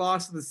first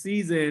loss of the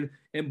season,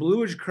 and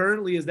Blue Ridge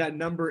currently is at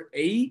number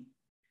 8.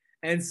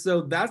 And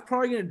so that's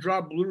probably going to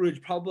drop Blue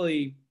Ridge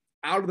probably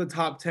out of the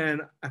top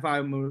 10, if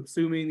I'm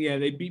assuming. Yeah,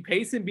 they beat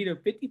Payson, beat them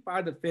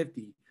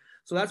 55-50.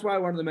 So that's why I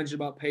wanted to mention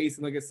about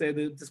Payson. Like I said,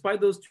 despite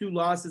those two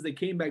losses, they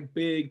came back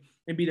big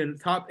and beat a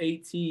top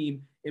 8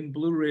 team in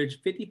Blue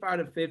Ridge,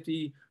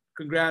 55-50.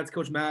 Congrats,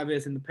 Coach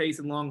Mavis and the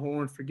Payson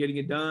Longhorns for getting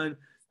it done.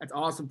 That's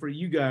awesome for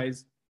you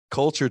guys.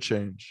 Culture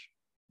change.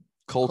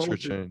 Culture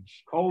Culture,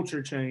 change.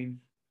 culture change.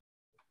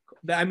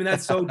 I mean,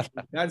 that's so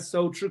true. That's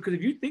so true. Because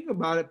if you think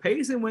about it,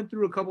 Payson went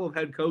through a couple of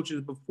head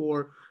coaches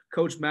before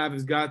Coach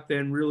Mavis got there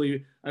and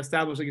really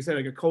established, like you said,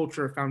 like a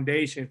culture, a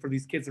foundation for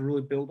these kids to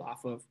really build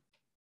off of.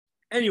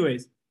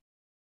 Anyways,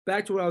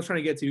 back to what I was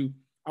trying to get to.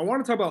 I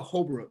want to talk about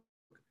Holbrook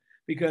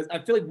because I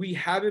feel like we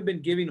haven't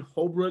been giving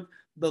Holbrook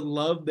the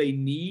love they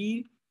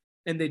need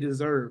and they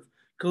deserve.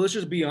 Because let's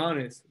just be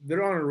honest,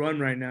 they're on a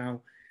run right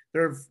now.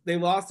 They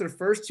lost their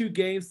first 2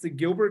 games to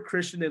Gilbert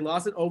Christian. They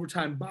lost in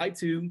overtime by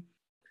 2.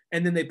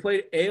 And then they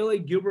played ALA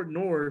Gilbert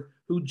North,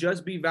 who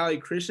just beat Valley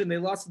Christian. They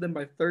lost to them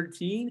by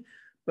 13.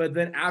 But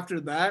then after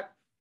that,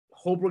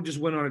 Holbrook just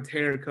went on a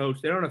tear,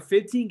 coach. They're on a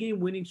 15-game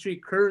winning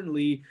streak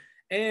currently.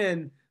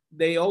 And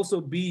they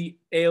also beat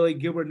ALA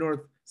Gilbert North.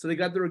 So they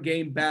got their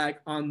game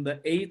back on the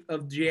 8th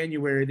of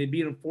January. They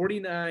beat them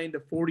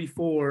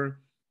 49-44.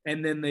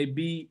 And then they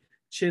beat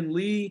Chin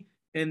Lee.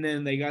 And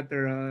then they got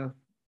their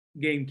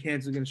game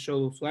canceled against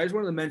Show. So I just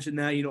wanted to mention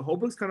that,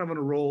 Holbrook's kind of on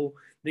a roll.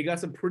 They got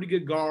some pretty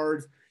good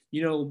guards.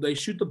 They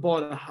shoot the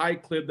ball at a high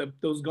clip. That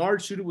those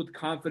guards shoot it with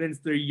confidence.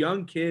 They're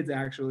young kids,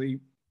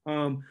 actually.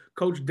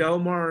 Coach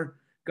Delmar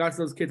got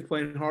those kids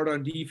playing hard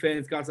on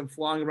defense, got some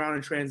flying around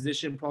in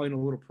transition, probably in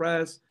a little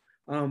press.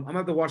 I'm going to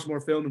have to watch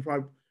more film and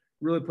probably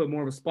really put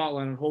more of a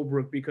spotlight on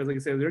Holbrook because, like I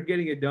said, they're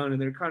getting it done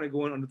and they're kind of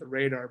going under the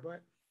radar,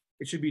 but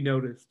it should be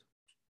noticed.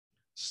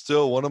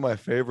 Still, one of my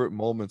favorite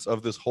moments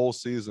of this whole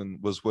season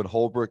was when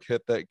Holbrook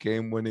hit that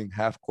game-winning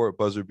half-court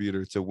buzzer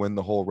beater to win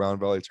the whole Round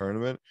Valley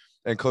tournament.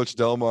 And Coach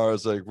Delmar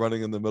is like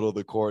running in the middle of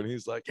the court, and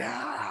he's like,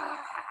 "Yeah!"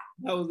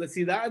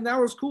 That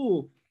was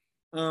cool.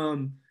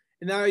 And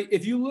now,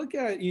 if you look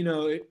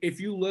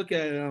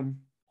at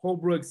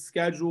Holbrook's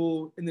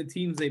schedule and the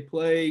teams they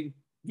play,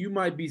 you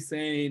might be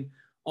saying,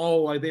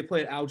 "Oh, like they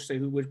played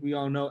Outstate," which we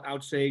all know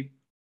Outstate,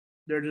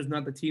 they're just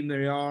not the team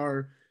they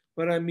are.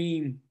 But I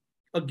mean,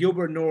 a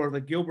Gilbert North,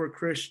 a Gilbert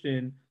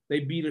Christian,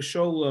 they beat a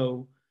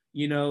Sholo.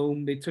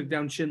 They took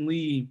down Chin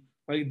Lee.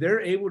 Like they're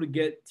able to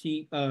get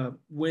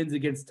wins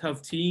against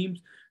tough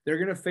teams. They're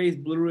gonna face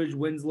Blue Ridge,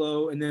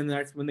 Winslow, and then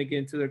that's when they get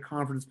into their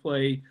conference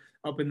play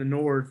up in the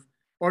north.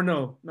 Or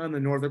no, not in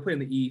the north. They're playing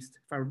the east.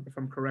 If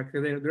I'm correct,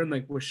 they're in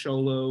like with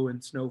Sholo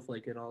and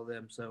Snowflake and all of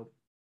them. So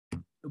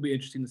it'll be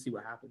interesting to see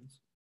what happens.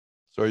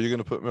 So, are you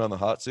gonna put me on the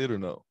hot seat or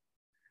no?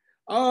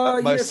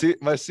 Yes.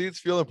 My seat's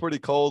feeling pretty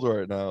cold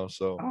right now.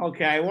 So,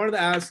 Okay, I wanted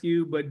to ask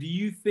you, but do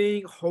you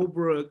think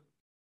Holbrook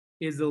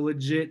is a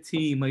legit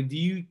team? Like,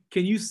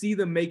 can you see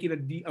them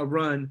making a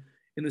run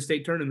in the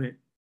state tournament?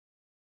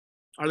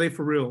 Are they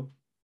for real?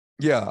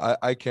 yeah,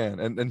 I can,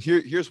 and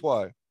here's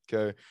why.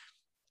 Okay,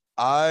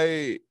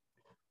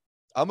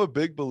 I'm a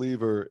big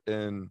believer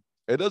in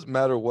it doesn't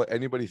matter what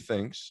anybody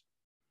thinks.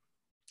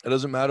 It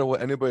doesn't matter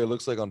what anybody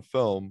looks like on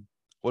film.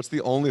 What's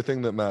the only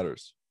thing that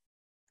matters?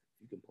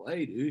 You can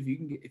play,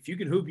 dude. If you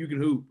can hoop, you can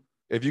hoop.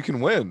 If you can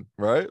win,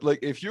 right? Like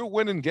if you're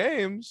winning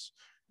games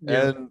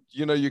Yeah. and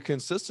you're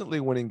consistently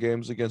winning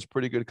games against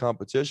pretty good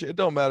competition, it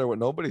don't matter what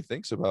nobody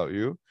thinks about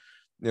you.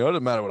 It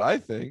doesn't matter what I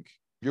think.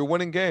 You're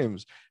winning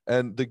games.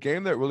 And the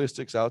game that really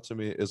sticks out to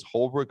me is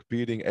Holbrook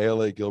beating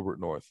ALA Gilbert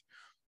North.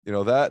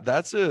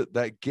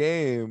 That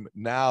game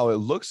now, it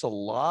looks a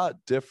lot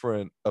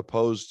different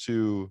opposed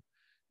to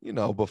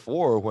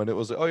before when it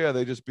was like, oh yeah,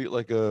 they just beat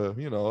like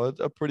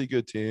a pretty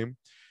good team.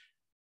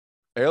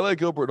 LA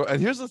Gilbert,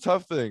 and here's the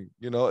tough thing,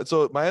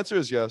 so my answer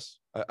is yes.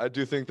 I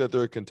do think that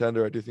they're a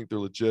contender. I do think they're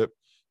legit,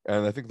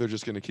 and I think they're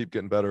just going to keep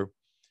getting better.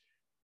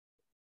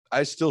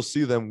 I still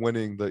see them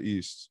winning the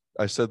East.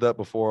 I said that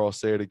before. I'll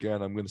say it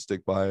again. I'm going to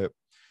stick by it.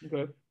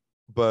 Okay.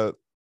 But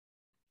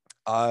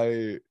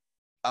I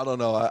don't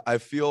know. I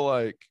feel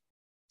like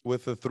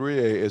with the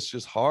 3A, it's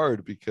just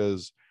hard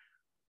because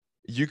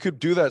you could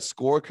do that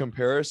score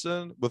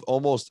comparison with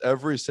almost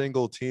every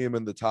single team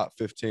in the top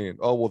 15.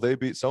 Oh, well, they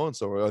beat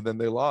so-and-so, and then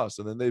they lost,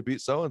 and then they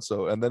beat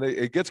so-and-so. And then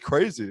it gets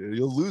crazy.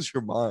 You'll lose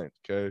your mind.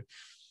 Okay.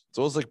 It's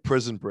almost like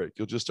Prison Break.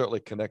 You'll just start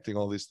like connecting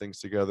all these things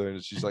together. And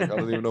it's just like, I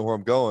don't even know where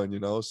I'm going,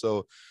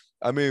 So,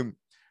 I mean,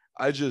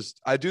 I do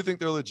think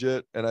they're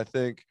legit. And I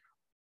think,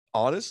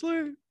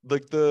 honestly,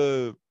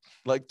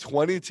 like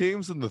 20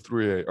 teams in the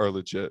 3A are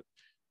legit.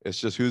 It's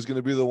just who's going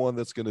to be the one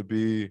that's going to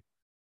be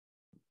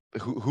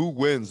who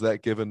wins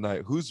that given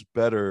night, who's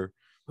better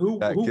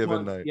that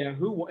given night. Yeah,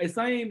 it's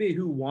not even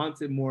who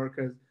wants it more,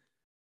 because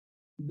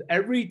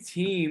every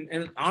team,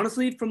 and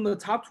honestly from the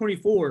top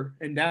 24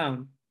 and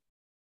down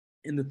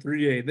in the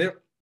 3A,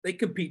 they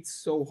compete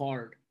so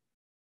hard.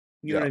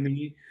 You know what I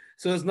mean?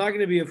 So it's not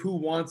going to be of who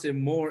wants it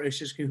more. It's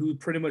just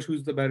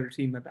who's the better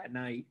team at that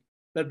night.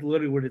 That's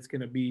literally what it's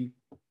going to be.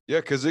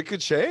 Yeah, because it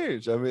could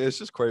change. I mean, it's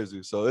just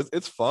crazy. So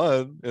it's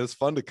fun. It's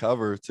fun to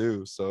cover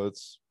too. So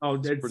it's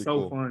pretty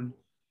so cool. Fun.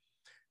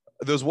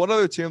 There's one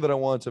other team that I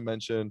wanted to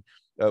mention.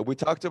 We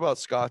talked about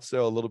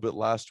Scottsdale a little bit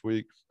last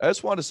week. I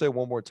just wanted to say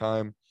one more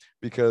time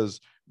because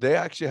they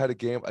actually had a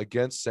game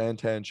against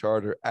Santan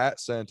Charter at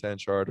Santan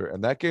Charter,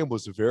 and that game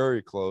was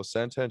very close.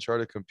 Santan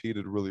Charter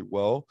competed really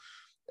well,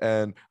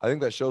 and I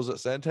think that shows that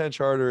Santan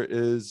Charter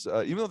is,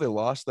 even though they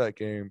lost that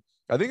game,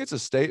 I think it's a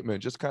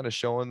statement just kind of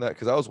showing that,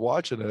 because I was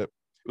watching it.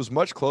 It was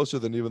much closer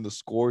than even the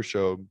score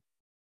showed.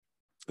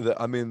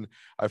 I mean,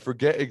 I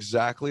forget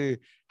exactly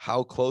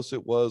how close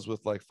it was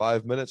with like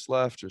 5 minutes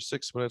left or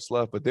 6 minutes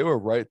left, but they were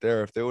right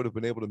there. If they would have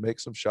been able to make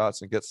some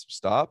shots and get some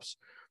stops,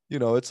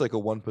 it's like a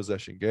one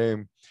possession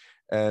game.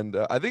 And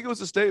I think it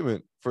was a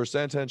statement for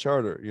Santan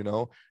Charter,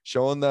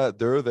 showing that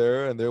they're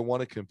there and they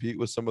want to compete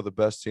with some of the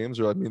best teams,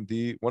 or I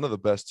mean, one of the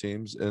best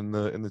teams in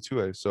the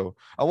 2A. So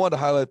I wanted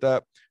to highlight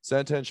that.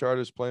 Santan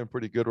Charter is playing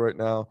pretty good right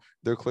now.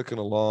 They're clicking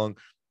along.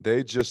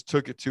 They just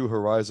took it to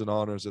Horizon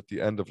Honors at the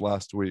end of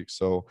last week.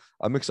 So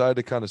I'm excited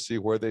to kind of see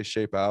where they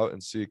shape out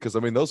and see, because I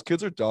mean, those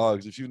kids are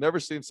dogs. If you've never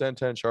seen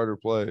Santan Charter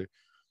play,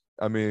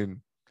 I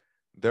mean,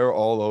 they're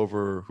all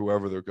over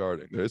whoever they're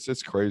guarding.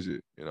 It's crazy,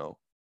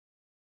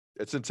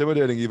 It's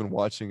intimidating even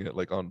watching it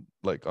like on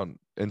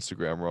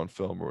Instagram or on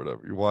film or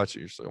whatever. You're watching,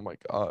 you're just like, oh my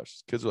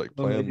gosh, kids are like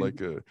playing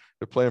they're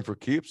playing for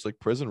keeps, like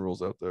prison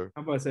rules out there.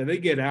 I'm about to say they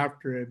get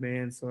after it,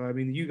 man. So I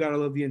mean, you gotta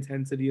love the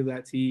intensity of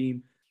that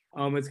team.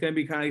 It's going to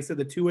be kind of, like I said,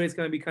 the 2A is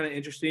going to be kind of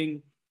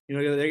interesting.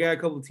 They got a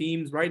couple of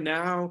teams right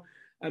now.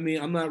 I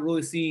mean, I'm not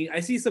really seeing. I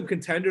see some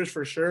contenders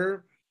for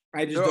sure.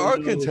 There are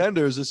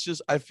contenders. It's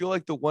just I feel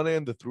like the 1A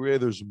and the 3A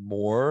there's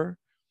more,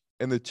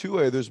 and the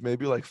 2A there's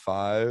maybe like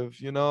 5.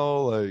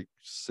 Like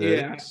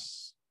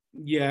 6.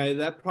 Yeah,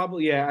 that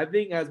probably. Yeah, I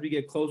think as we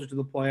get closer to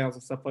the playoffs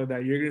and stuff like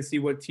that, you're going to see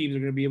what teams are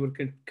going to be able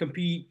to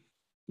compete.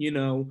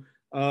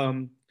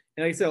 And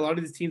like I said, a lot of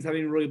these teams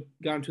haven't even really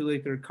gotten to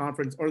like their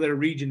conference or their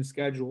region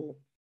schedule.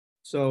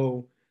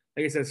 So,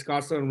 like I said,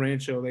 Scottsdale and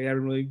Rancho, they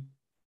haven't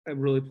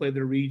really played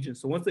their region.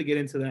 So once they get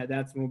into that,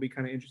 that's when it'll be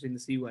kind of interesting to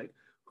see like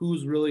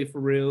who's really for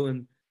real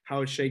and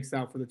how it shakes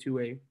out for the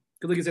 2A.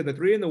 Because like I said, the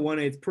 3 and the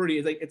 1A, it's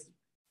pretty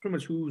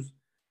much who's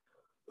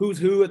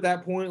who at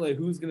that point, like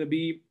who's gonna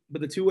be. But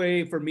the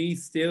 2A for me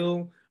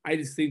still, I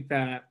just think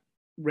that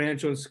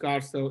Rancho and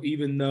Scottsdale,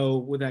 even though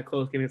with that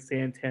close game at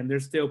Santan, they're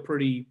still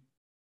pretty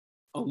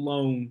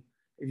alone.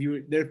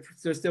 They're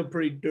still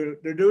pretty.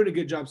 They're doing a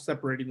good job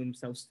separating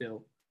themselves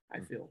still, I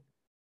feel.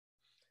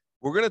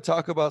 We're going to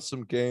talk about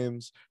some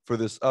games for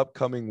this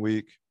upcoming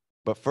week,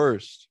 but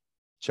first,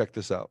 check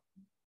this out.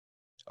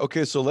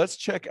 Okay, so let's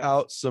check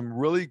out some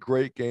really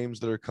great games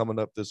that are coming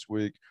up this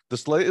week. The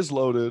slate is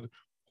loaded.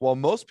 While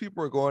most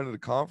people are going to the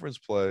conference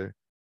play,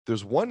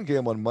 there's one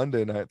game on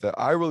Monday night that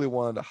I really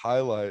wanted to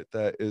highlight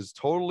that is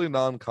totally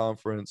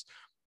non-conference,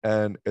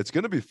 and it's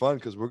going to be fun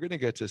because we're going to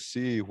get to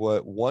see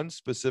what one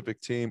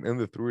specific team in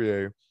the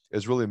 3A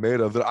is really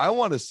made of that I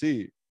want to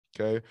see,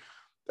 okay?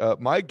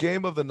 My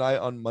game of the night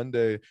on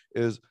Monday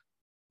is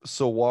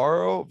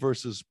Saguaro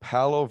versus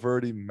Palo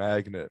Verde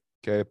Magnet.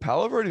 Okay,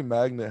 Palo Verde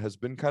Magnet has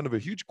been kind of a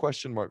huge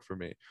question mark for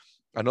me.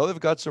 I know they've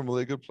got some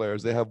really good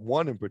players. They have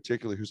one in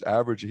particular who's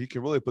average. He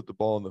can really put the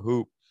ball in the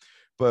hoop.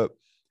 But,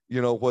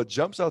 what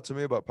jumps out to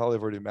me about Palo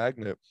Verde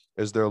Magnet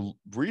is their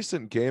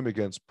recent game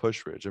against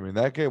Pushridge. I mean,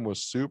 that game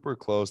was super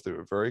close. They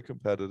were very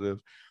competitive.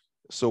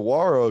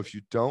 Saguaro, if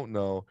you don't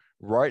know,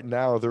 right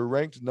now they're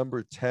ranked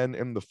number 10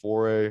 in the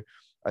 4A.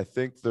 I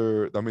think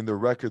their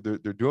record,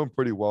 they're doing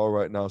pretty well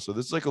right now. So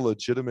this is like a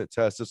legitimate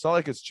test. It's not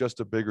like it's just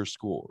a bigger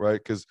school, right?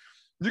 Because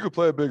you could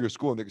play a bigger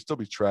school and they can still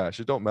be trash.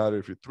 It don't matter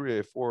if you're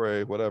 3A,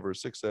 4A, whatever,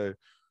 6A,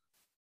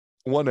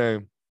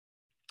 1A.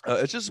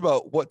 It's just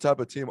about what type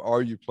of team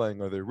are you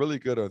playing? Are they really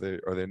good? Are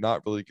they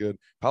not really good?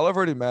 Palo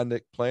Verde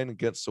Magnet playing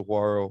against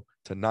Saguaro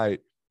tonight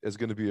is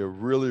going to be a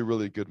really,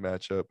 really good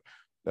matchup.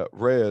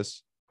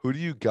 Reyes, who do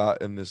you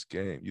got in this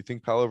game? You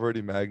think Palo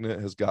Verde Magnet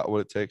has got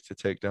what it takes to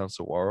take down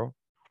Saguaro?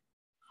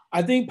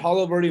 I think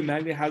Palo Verde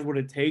Magnet has what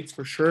it takes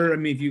for sure. I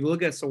mean, if you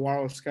look at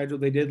Saguaro's schedule,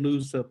 they did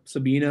lose to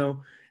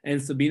Sabino, and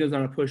Sabino's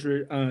not a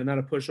pusher, not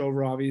a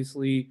pushover.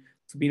 Obviously,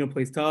 Sabino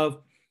plays tough.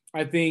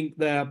 I think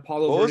that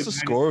Palo What Verde was the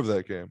Magnet, score of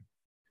that game?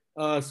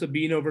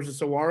 Sabino versus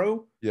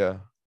Saguaro, Yeah.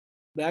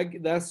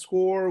 that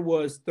score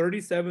was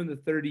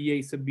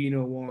 37-38.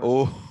 Sabino won.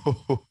 Oh,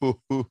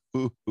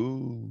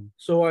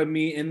 So I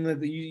mean,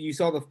 and you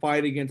saw the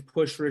fight against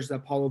Push Rich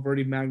that Palo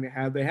Verde Magnet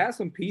had. They had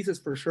some pieces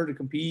for sure to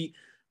compete.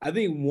 I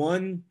think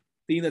one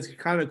thing that's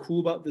kind of cool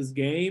about this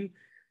game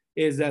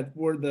is that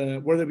where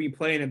they'll be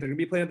playing it. They're gonna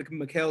be playing at the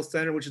McHale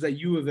Center, which is at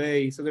U of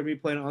A. So they're gonna be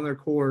playing on their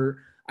court.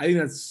 I think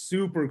that's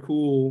super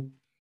cool.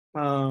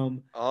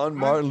 on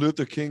Martin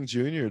Luther King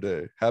Jr.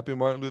 Day. Happy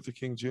Martin Luther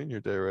King Jr.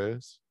 Day,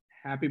 Reyes.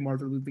 Happy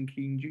Martin Luther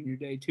King Jr.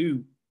 Day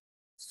too,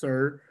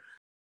 sir.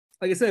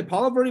 Like I said,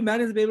 Palo Verde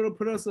Madden has been able to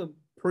put us some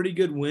pretty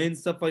good wins,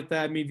 stuff like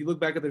that. I mean, if you look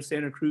back at their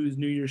Santa Cruz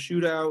New Year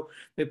shootout,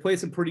 they played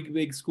some pretty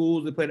big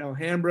schools. They played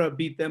Alhambra,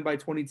 beat them by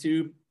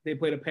 22. They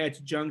played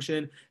Apache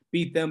Junction,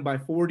 beat them by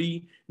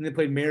 40, and they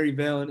played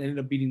Maryvale and ended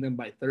up beating them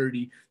by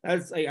 30.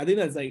 That's like, I think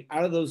that's like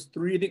out of those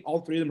three, I think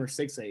all three of them are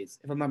 6As,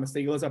 if I'm not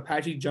mistaken. Unless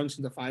Apache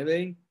Junction's a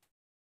 5A,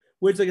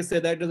 which, like I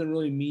said, that doesn't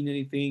really mean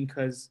anything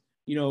because,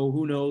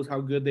 who knows how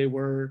good they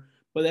were.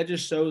 But that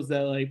just shows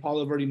that like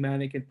Palo Verde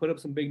Madden can put up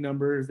some big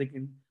numbers. They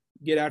can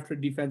get after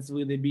it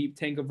defensively. They beat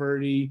Tanca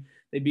Verde.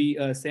 They beat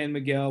San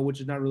Miguel,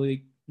 which is not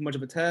really much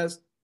of a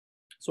test.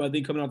 So I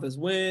think coming off this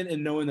win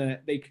and knowing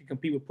that they can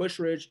compete with Push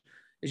Ridge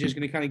is just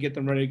going to kind of get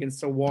them ready against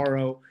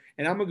Saguaro.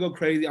 And I'm going to go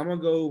crazy. I'm going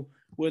to go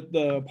with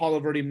the Palo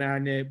Verde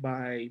Magnet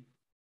by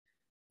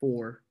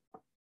 4.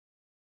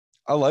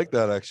 I like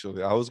that,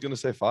 actually. I was going to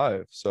say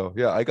 5. So,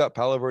 yeah, I got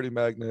Palo Verde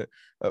Magnet.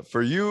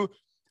 For you,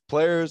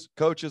 players,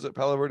 coaches at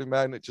Palo Verde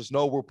Magnet, just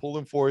know we're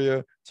pulling for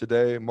you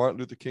today, Martin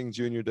Luther King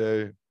Jr.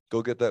 Day.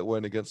 Go get that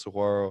win against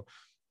Saguaro.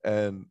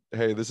 And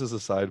hey, this is a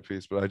side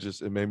piece, but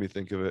it made me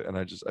think of it. And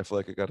I feel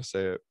like I got to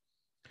say it.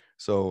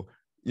 So,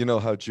 you know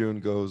how June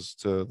goes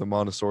to the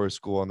Montessori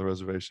school on the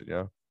reservation.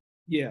 Yeah.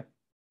 Yeah.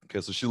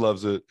 Okay. So she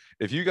loves it.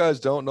 If you guys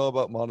don't know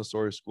about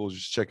Montessori schools,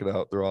 just check it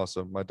out. They're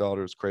awesome. My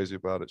daughter is crazy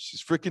about it.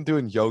 She's freaking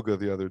doing yoga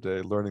the other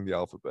day, learning the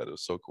alphabet. It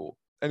was so cool.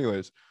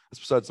 Anyways, that's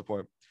besides the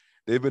point.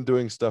 They've been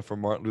doing stuff for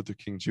Martin Luther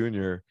King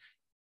Jr.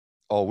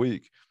 all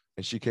week.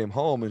 And she came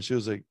home and she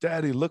was like,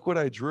 Daddy, look what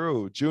I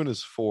drew. June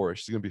is 4.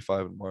 She's going to be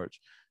 5 in March.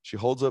 She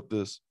holds up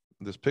this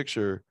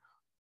picture.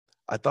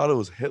 I thought it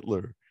was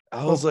Hitler.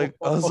 I was like,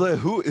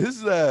 who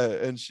is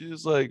that? And she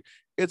was like,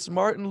 it's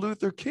Martin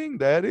Luther King,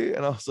 Daddy.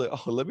 And I was like,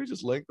 oh, let me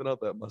just lengthen out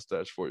that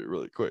mustache for you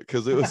really quick.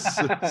 Cause it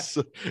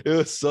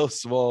was so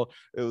small.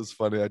 It was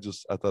funny. I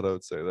thought I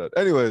would say that.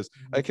 Anyways,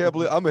 I can't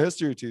believe I'm a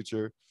history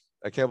teacher.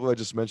 I can't believe I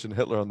just mentioned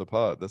Hitler on the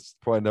pod. That's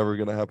probably never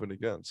going to happen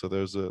again. So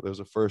there's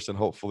a first and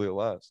hopefully a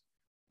last.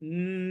 I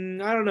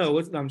don't know.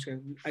 I'm just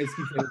kidding. I just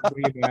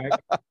bring it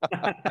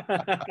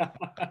back.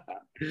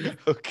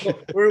 Okay.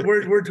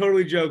 We're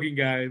totally joking,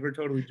 guys. We're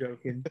totally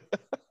joking.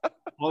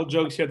 All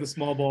jokes here at the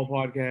Small Ball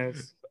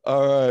Podcast.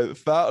 All right.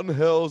 Fountain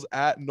Hills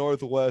at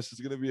Northwest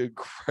is going to be a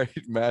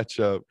great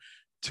matchup.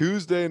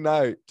 Tuesday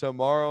night,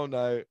 tomorrow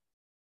night.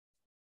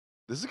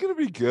 This is going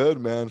to be good,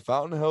 man.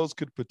 Fountain Hills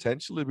could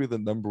potentially be the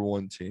number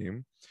 1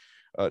 team.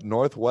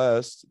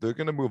 Northwest, they're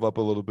going to move up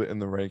a little bit in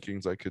the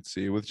rankings, I could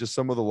see, with just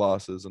some of the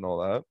losses and all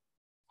that.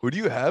 Who do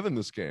you have in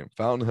this game?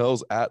 Fountain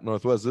Hills at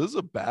Northwest. This is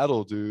a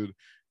battle, dude.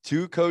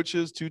 2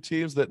 coaches, 2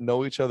 teams that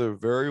know each other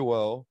very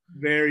well.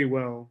 Very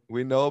well.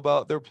 We know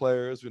about their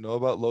players. We know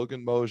about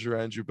Logan Mosier,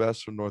 Andrew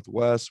Best from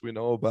Northwest. We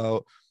know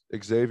about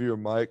Xavier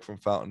Mike from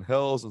Fountain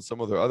Hills and some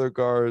of their other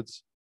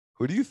guards.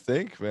 Who do you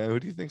think, man? Who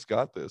do you think's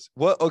got this?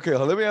 Okay,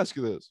 let me ask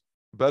you this.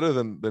 Better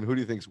than who do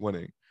you think's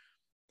winning?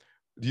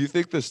 Do you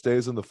think this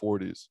stays in the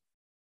 40s?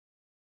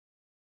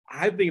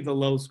 I think it's a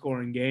low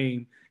scoring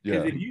game.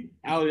 Yeah.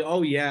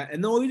 Yeah.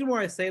 And the only reason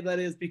why I say that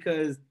is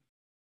because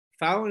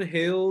Fountain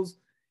Hills,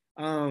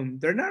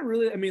 they're not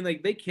really, I mean,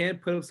 like they can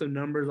put up some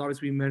numbers.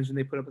 Obviously, we mentioned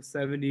they put up a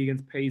 70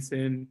 against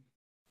Payson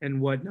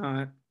and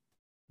whatnot.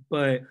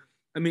 But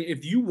I mean,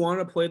 if you want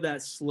to play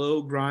that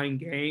slow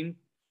grind game,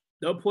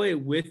 they'll play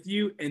it with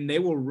you and they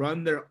will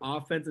run their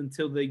offense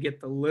until they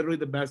get literally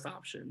the best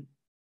option.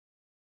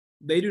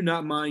 They do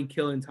not mind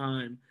killing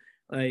time.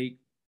 And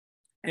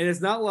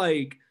it's not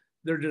like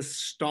they're just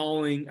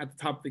stalling at the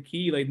top of the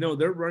key. Like, no,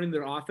 they're running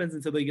their offense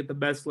until they get the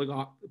best look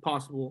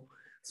possible.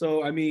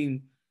 So, I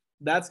mean,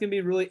 that's going to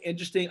be really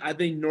interesting. I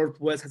think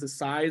Northwest has a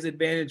size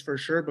advantage for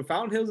sure, but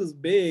Fountain Hills is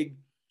big,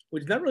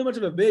 which is not really much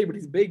of a big, but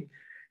he's big.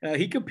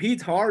 He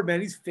competes hard,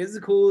 man. He's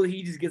physical.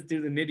 He just gets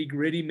through the nitty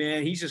gritty,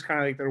 man. He's just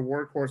kind of like their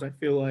workhorse, I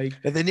feel like.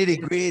 And the nitty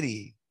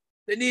gritty.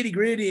 The nitty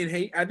gritty. And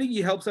hey, I think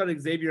he helps out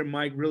Xavier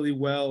Mike really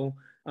well.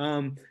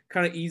 kind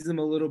of ease him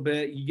a little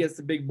bit. He gets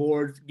the big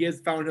boards, gives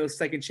Fountain Hill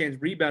second chance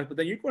rebounds, but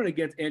then you're going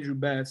against Andrew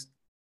Best.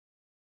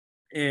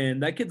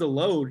 And that kid's a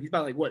load. He's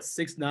about like what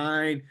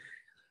 6'9".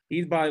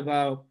 He's by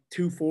about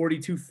 240,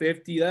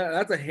 250.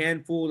 That's a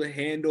handful to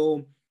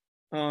handle.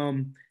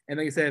 And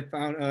like I said,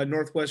 found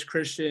Northwest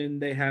Christian.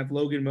 They have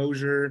Logan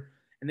Mosier,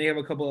 and they have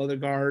a couple other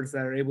guards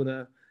that are able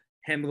to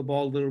handle the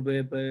ball a little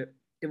bit. But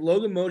if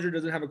Logan Mosier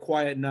doesn't have a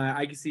quiet night,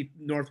 I can see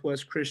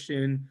Northwest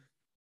Christian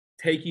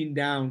taking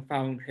down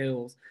Fountain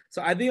Hills.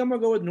 So I think I'm gonna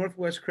go with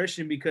Northwest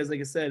Christian because, like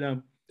I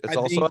said, it's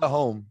also at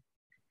home.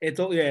 It's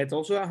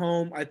also at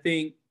home. I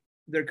think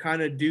they're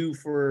kind of due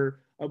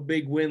for a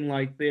big win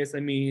like this. I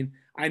mean,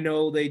 I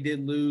know they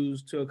did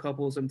lose to a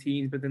couple of some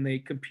teams, but then they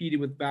competed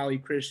with Valley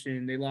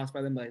Christian. They lost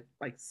by them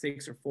like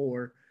 6 or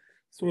 4.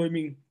 So I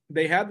mean,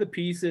 they have the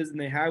pieces and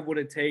they have what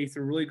it takes.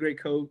 They're really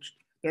great coach.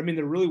 They're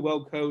really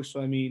well coached.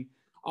 So I mean,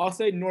 I'll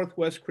say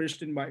Northwest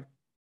Christian by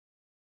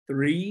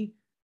 3,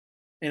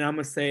 and I'm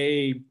gonna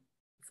say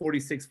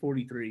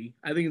 46-43.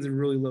 I think it's a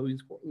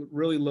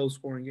really low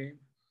scoring game.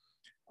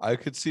 I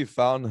could see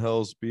Fountain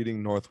Hills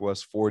beating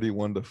Northwest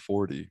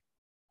 41-40.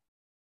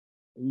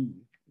 Ooh,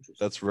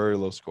 that's very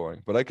low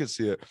scoring, but I could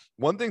see it.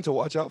 One thing to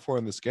watch out for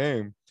in this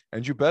game,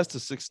 Andrew Best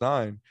is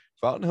 6'9".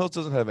 Fountain Hills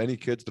doesn't have any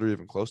kids that are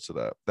even close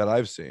to that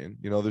I've seen.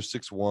 You know, they're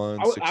 6'1",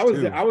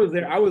 6'2".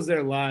 I was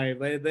there live.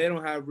 They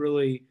don't have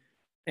really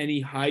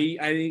any height.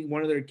 I think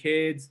one of their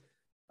kids,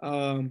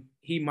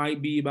 he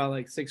might be about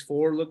like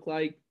 6'4", look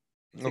like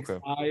 6'5".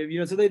 Okay. You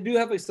know, so they do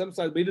have like some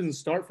size, but he doesn't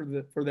start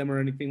for them or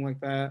anything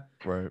like that.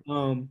 Right.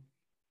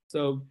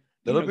 So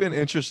that'll be an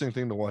interesting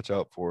thing to watch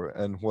out for.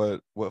 And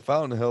what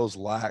Fountain Hills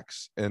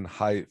lacks in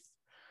height,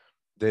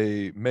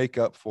 they make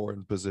up for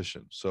in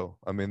position. So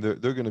I mean, they're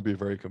going to be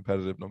very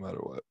competitive no matter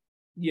what.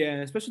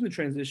 Yeah, especially in the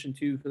transition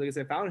too. Because like I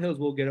said, Fountain Hills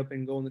will get up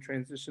and go in the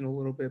transition a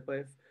little bit, but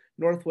if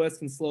Northwest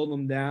can slow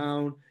them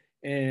down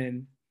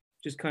and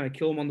just kind of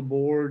kill them on the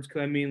boards,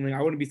 because I mean, like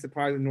I wouldn't be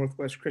surprised if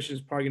Northwest Christian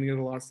is probably going to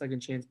get a lot of second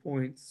chance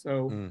points.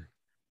 So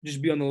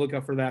just be on the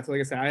lookout for that. So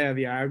like I said, I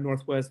have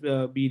Northwest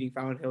beating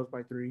Fountain Hills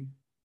by 3.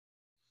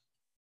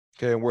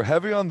 Okay, and we're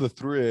heavy on the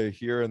 3A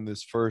here in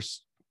this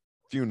first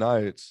few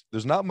nights.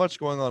 There's not much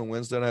going on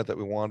Wednesday night that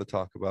we want to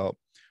talk about,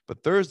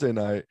 but Thursday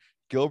night,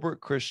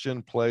 Gilbert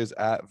Christian plays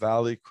at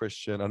Valley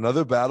Christian.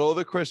 Another battle of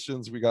the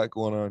Christians we got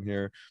going on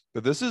here.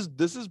 But this is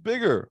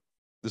bigger.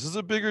 This is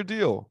a bigger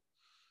deal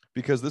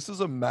because this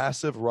is a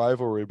massive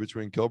rivalry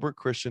between Gilbert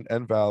Christian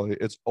and Valley.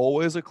 It's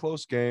always a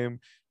close game,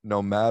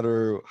 no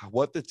matter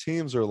what the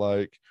teams are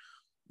like.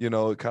 You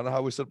know, kind of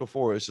how we said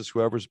before, it's just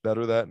whoever's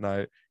better that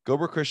night.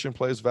 Gilbert Christian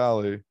plays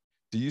Valley.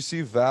 Do you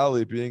see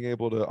Valley being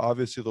able to,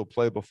 obviously they'll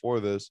play before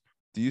this,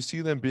 do you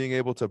see them being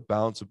able to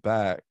bounce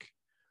back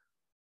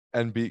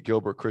and beat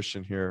Gilbert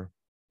Christian here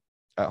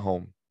at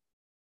home?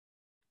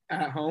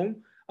 At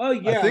home? Oh,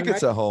 yeah. I think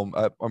it's at home.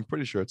 I'm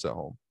pretty sure it's at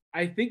home.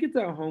 I think it's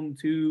at home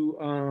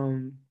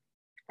too.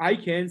 I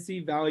can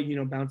see Valley,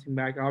 bouncing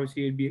back.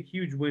 Obviously, it'd be a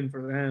huge win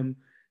for them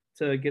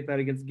to get that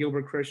against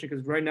Gilbert Christian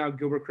because right now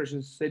Gilbert Christian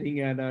is sitting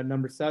at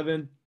number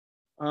 7.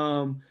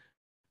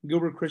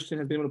 Gilbert Christian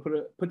has been able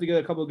to put together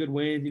a couple of good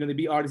wins. They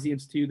beat Odyssey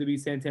Institute, they beat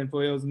Santan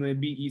Foyos, and they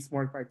beat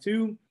Eastmark by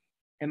 2.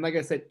 And like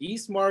I said,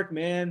 Eastmark,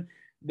 man,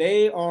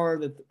 they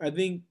are I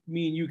think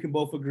me and you can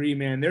both agree,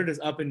 man. They're just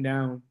up and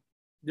down.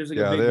 There's like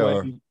a big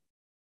way.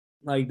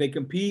 Like they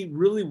compete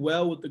really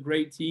well with the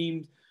great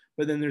teams,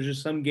 but then there's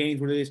just some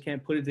games where they just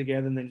can't put it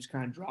together and then just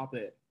kind of drop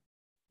it.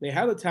 They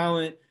have the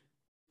talent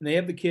and they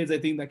have the kids, I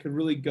think, that could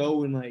really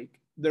go and like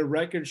their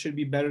record should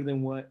be better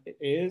than what it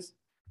is.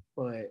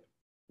 But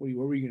what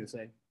were you gonna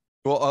say?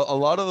 Well, a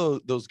lot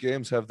of those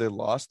games, have they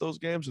lost those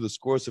games or the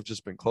scores have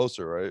just been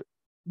closer, right?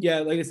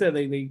 Yeah, like I said,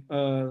 they beat,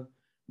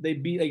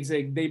 like I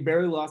said, they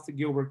barely lost to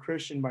Gilbert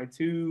Christian by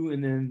 2.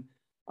 And then,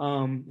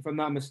 if I'm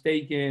not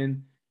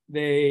mistaken,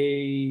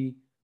 they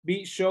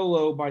beat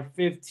Sholo by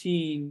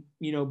 15,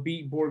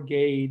 beat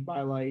Bourgade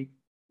by like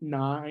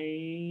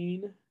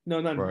 9. No,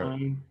 not right.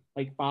 9,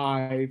 like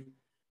 5.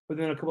 But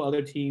then a couple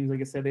other teams,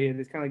 like I said, they kind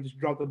of like just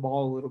dropped the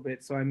ball a little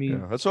bit. So, I mean.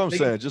 Yeah, that's what I'm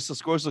saying. Just the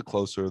scores are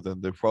closer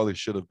than they probably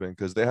should have been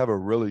because they have a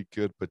really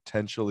good,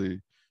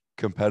 potentially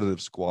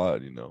competitive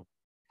squad,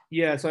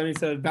 Yeah, so I mean,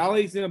 so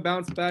Valley's going to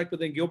bounce back,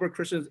 but then Gilbert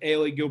Christian's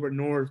ALA Gilbert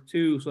North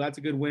too. So that's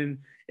a good win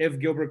if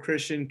Gilbert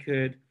Christian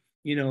could,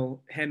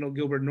 handle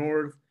Gilbert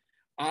North.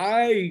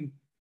 I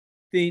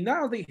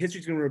don't think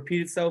history's going to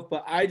repeat itself,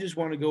 but I just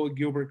want to go with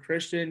Gilbert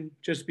Christian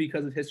just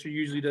because history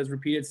usually does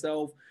repeat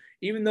itself.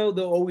 Even though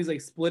they'll always like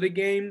split a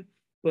game,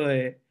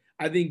 but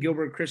I think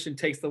Gilbert Christian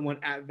takes the one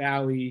at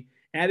Valley.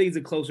 And I think it's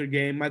a closer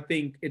game. I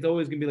think it's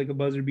always going to be like a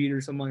buzzer beater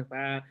or something like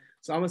that.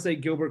 So I'm going to say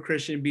Gilbert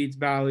Christian beats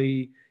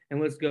Valley,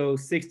 and let's go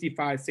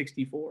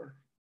 65-64.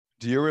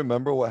 Do you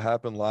remember what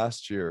happened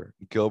last year,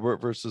 Gilbert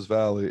versus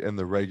Valley in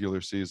the regular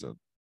season?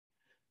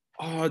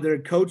 Oh, their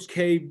coach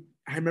K,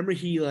 I remember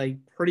he like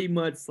pretty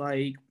much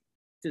like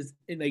just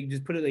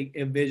put it like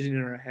a vision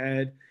in our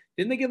head.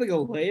 Didn't they get like a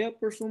layup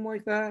or something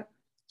like that?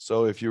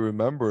 So if you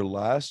remember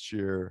last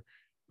year,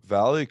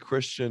 Valley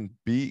Christian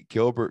beat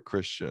Gilbert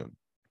Christian.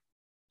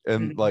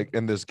 and Mhm. like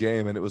in this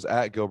game, and it was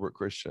at Gilbert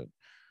Christian.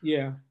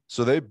 Yeah.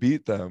 So they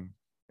beat them.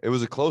 It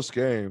was a close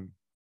game,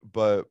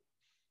 but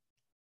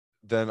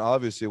then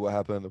obviously what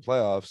happened in the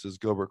playoffs is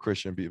Gilbert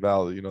Christian beat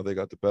Valley. You know, they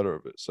got the better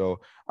of it. So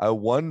I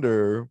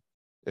wonder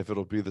if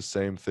it'll be the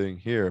same thing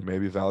here.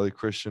 Maybe Valley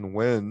Christian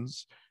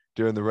wins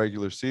during the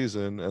regular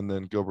season, and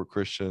then Gilbert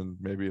Christian,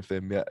 maybe if they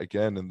met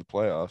again in the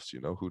playoffs, you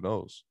know, who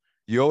knows?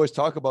 You always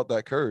talk about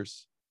that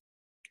curse.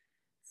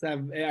 So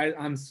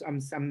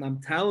I'm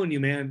telling you,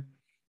 man.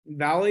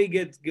 Valley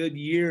gets good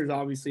years,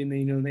 obviously,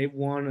 and they've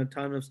won a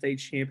ton of state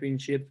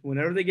championships.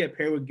 Whenever they get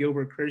paired with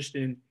Gilbert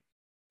Christian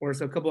or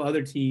a couple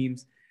other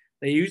teams,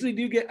 they usually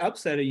do get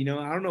upset. I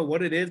don't know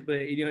what it is, but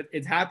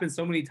it's happened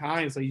so many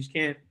times, so you just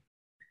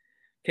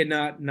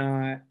cannot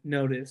not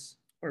notice.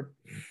 Or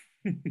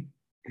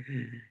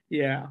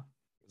yeah,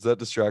 Is that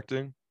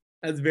distracting?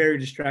 that's very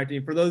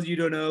distracting. For those of you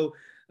who don't know,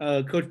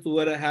 Coach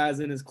Luetta has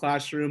in his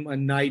classroom a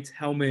Knights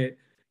helmet,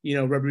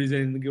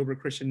 representing the Gilbert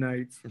Christian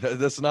Knights.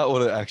 That's not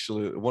what it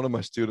actually, one of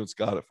my students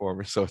got it for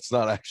me. So it's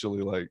not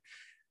actually like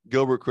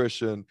Gilbert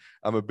Christian.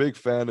 I'm a big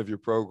fan of your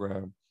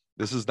program.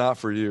 This is not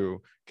for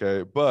you.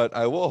 Okay. But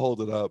I will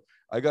hold it up.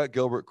 I got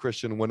Gilbert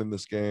Christian winning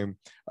this game.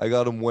 I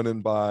got him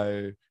winning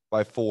by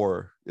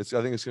 4. I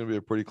think it's going to be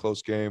a pretty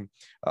close game.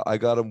 I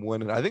got him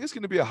winning. I think it's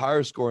going to be a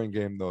higher scoring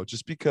game though,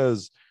 just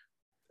because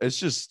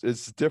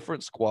it's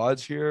different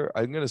squads here.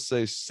 I'm going to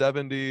say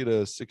 70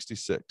 to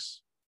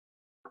 66.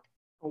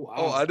 Oh wow!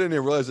 Oh, I didn't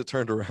even realize it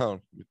turned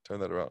around. Let me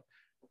turn that around.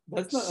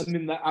 That's not. I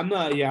mean, I'm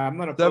not. Yeah, I'm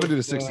not opposed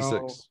 70 to to that at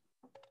all. 66.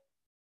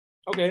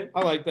 Okay,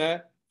 I like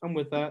that. I'm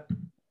with that.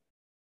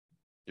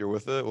 You're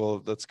with it? Well,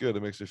 that's good.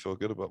 It makes me feel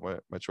good about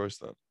my choice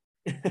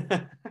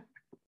then.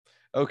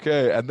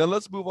 Okay, and then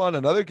let's move on.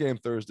 Another game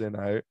Thursday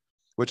night,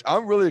 which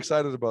I'm really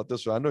excited about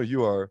this one. I know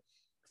you are.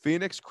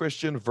 Phoenix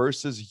Christian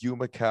versus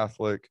Yuma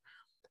Catholic.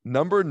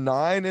 Number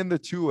 9 in the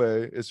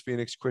 2A is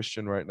Phoenix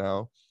Christian right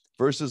now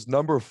versus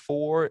number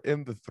 4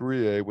 in the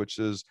 3A, which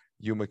is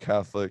Yuma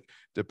Catholic.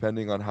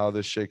 Depending on how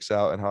this shakes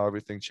out and how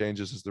everything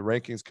changes as the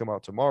rankings come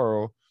out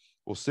tomorrow,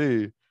 we'll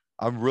see.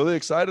 I'm really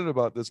excited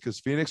about this because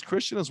Phoenix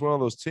Christian is one of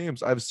those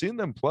teams. I've seen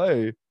them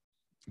play.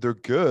 They're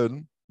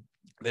good.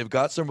 They've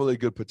got some really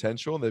good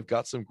potential, and they've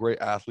got some great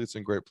athletes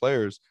and great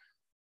players.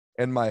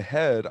 In my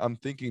head, I'm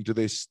thinking, do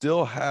they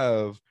still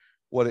have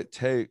what it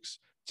takes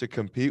to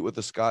compete with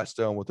the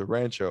Scottsdale and with the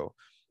Rancho?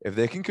 If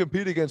they can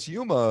compete against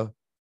Yuma,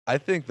 I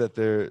think that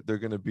they're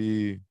going to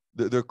be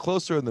they're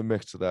closer in the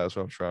mix to that. Is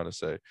what I'm trying to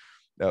say.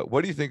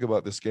 What do you think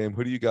about this game?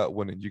 Who do you got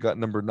winning? You got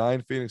number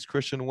 9 Phoenix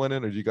Christian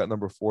winning, or you got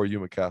number 4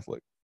 Yuma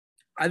Catholic?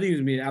 I think it's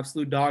gonna be an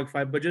absolute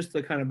dogfight. But just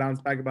to kind of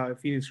bounce back about if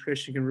Phoenix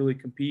Christian can really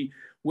compete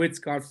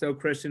with Scottsdale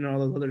Christian and all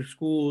those other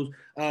schools,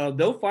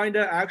 they'll find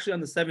out actually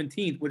on the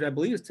 17th, which I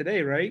believe is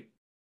today, right?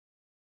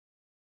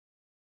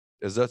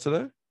 Is that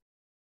today?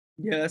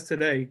 Yeah, that's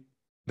today.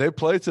 They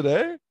play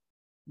today?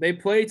 They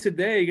play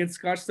today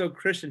against Scottsdale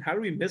Christian. How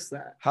do we miss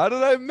that? How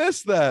did I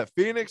miss that?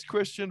 Phoenix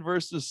Christian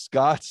versus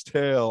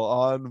Scottsdale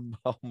on,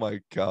 oh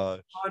my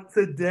gosh. On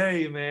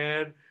today,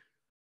 man.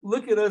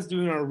 Look at us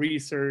doing our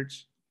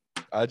research.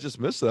 I just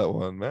missed that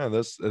one, man.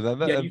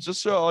 Yeah,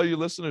 Just so all you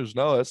listeners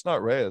know, that's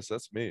not Reyes.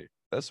 That's me.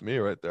 That's me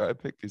right there. I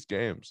picked these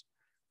games.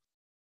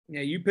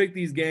 Yeah, you picked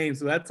these games,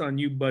 so that's on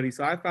you, buddy.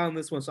 So I found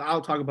this one, so I'll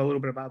talk about a little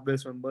bit about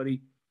this one,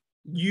 buddy.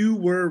 You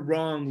were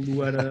wrong,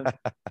 Luetta.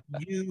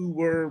 You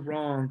were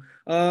wrong.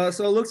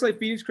 So it looks like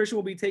Phoenix Christian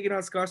will be taking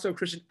on Scottsdale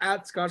Christian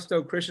at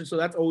Scottsdale Christian, so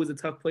that's always a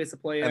tough place to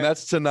play at. And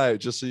that's tonight,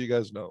 just so you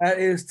guys know. That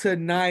is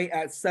tonight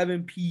at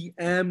 7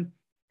 p.m.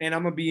 And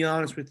I'm gonna be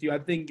honest with you, I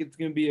think it's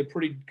gonna be a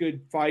pretty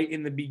good fight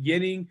in the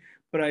beginning,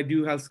 but I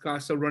do have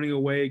Scottsdale running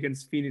away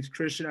against Phoenix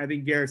Christian. I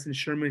think Garrison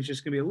Sherman is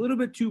just gonna be a little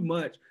bit too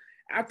much.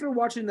 After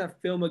watching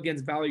that film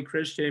against Valley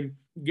Christian,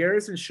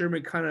 Garrison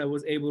Sherman kind of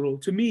was able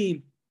to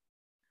me,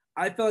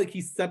 I felt like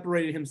he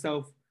separated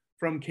himself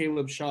from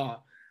Caleb Shaw.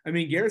 I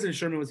mean, Garrison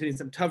Sherman was hitting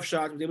some tough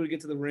shots, was able to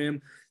get to the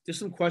rim. Just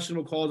some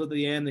questionable calls at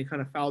the end. They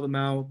kind of fouled him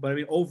out. But I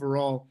mean,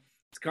 overall,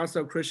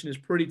 Scottsdale Christian is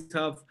pretty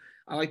tough.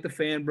 I like the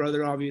fan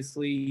brother,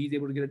 obviously. He's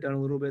able to get it done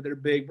a little bit. They're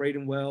big.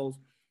 Braden Wells,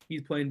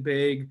 he's playing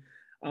big.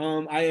 I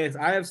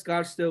have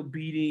Scottsdale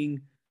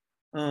beating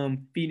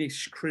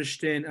Phoenix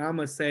Christian. I'm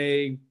going to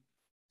say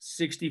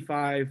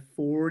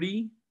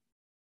 65-40.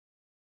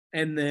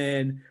 And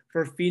then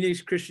for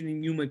Phoenix Christian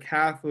and Yuma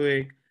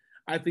Catholic,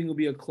 I think it'll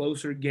be a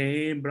closer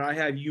game, but I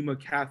have Yuma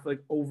Catholic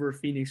over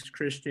Phoenix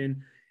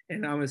Christian,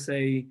 and I'm going to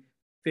say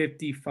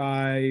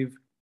 55-48.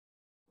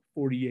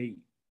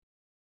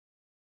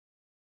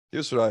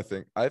 Here's what I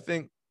think. I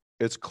think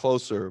it's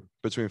closer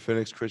between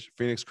Phoenix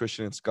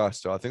Christian and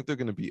Scottsdale. I think they're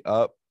going to be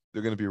up.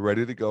 They're going to be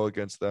ready to go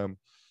against them.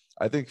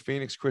 I think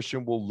Phoenix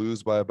Christian will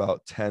lose by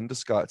about 10 to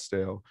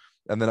Scottsdale.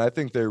 And then I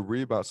think they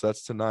rebound. So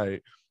that's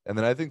tonight. And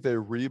then I think they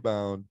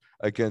rebound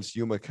against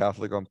Yuma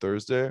Catholic on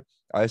Thursday.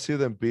 I see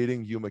them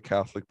beating Yuma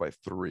Catholic by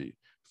 3,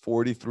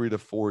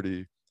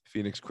 43-40,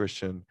 Phoenix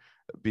Christian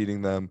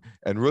beating them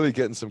and really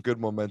getting some good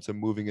momentum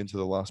moving into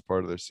the last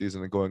part of their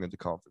season and going into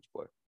conference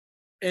play.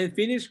 And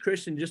Phoenix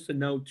Christian, just to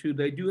note too,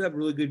 they do have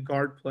really good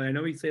guard play. I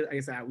know we say, like I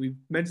said, we've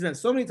mentioned that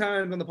so many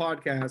times on the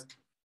podcast,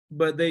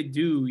 but they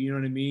do. You know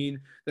what I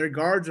mean? Their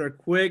guards are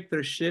quick,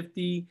 they're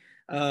shifty,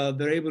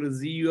 they're able to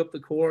z you up the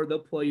court. They'll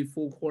play you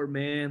full court,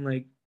 man.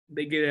 Like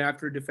they get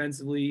after it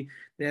defensively.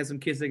 They have some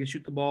kids that can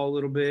shoot the ball a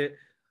little bit.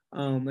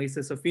 Like I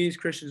said, so Phoenix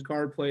Christian's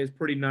guard play is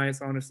pretty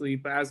nice, honestly.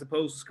 But as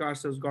opposed to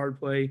Scottsdale's guard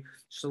play,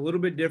 just a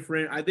little bit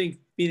different. I think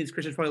Phoenix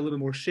Christian's probably a little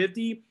bit more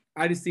shifty.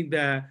 I just think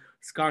that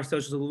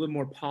Scottsdale's just a little bit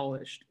more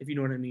polished, if you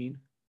know what I mean.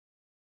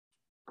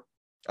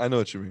 I know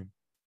what you mean.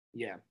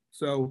 Yeah.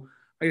 So,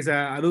 like I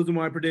said, those are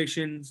my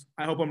predictions.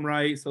 I hope I'm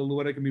right. So,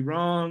 what I can be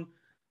wrong.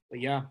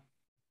 But yeah.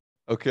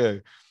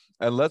 Okay.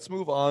 And let's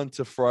move on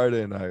to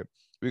Friday night.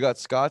 We got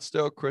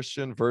Scottsdale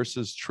Christian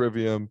versus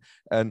Trivium.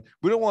 And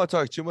we don't want to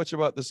talk too much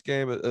about this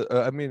game.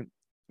 I mean,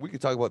 we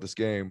could talk about this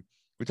game.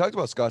 We talked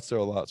about Scottsdale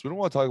a lot, so we don't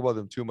want to talk about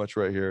them too much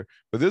right here.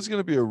 But this is going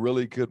to be a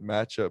really good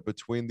matchup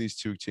between these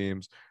two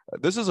teams.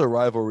 This is a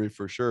rivalry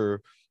for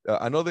sure.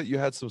 I know that you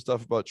had some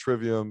stuff about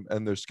Trivium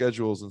and their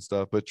schedules and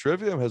stuff, but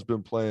Trivium has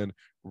been playing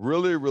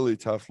really, really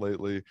tough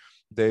lately.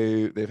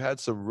 They've had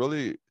some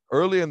really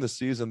early in the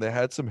season. They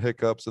had some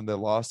hiccups and they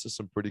lost to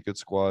some pretty good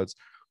squads.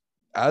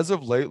 As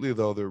of lately,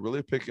 though, they're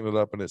really picking it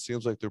up, and it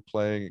seems like they're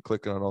playing and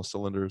clicking on all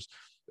cylinders.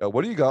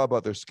 What do you got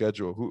about their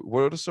schedule?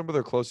 What are some of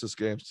their closest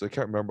games? Because I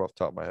can't remember off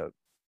the top of my head.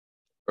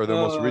 Or their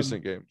most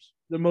recent games.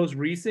 The most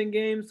recent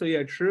games. So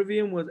yeah,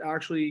 Trivium was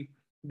actually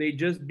they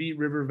just beat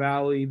River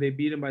Valley. They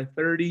beat them by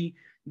 30.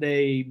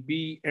 They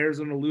beat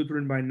Arizona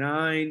Lutheran by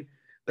 9.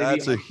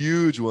 That's a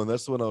huge one.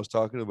 That's the one I was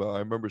talking about. I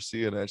remember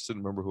seeing it. I just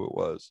didn't remember who it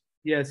was.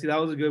 Yeah, see, that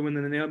was a good one.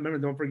 And then remember,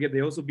 don't forget,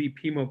 they also beat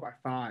Pimo by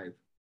 5.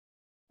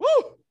 Woo!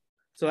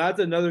 So that's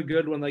another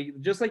good one. Like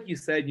just like you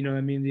said, you know,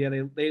 I mean, yeah,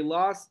 they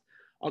lost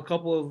a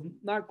couple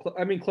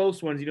of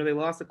close ones. You know, they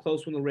lost a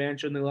close one to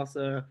Rancho, and they lost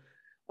a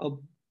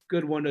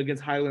good one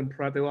against Highland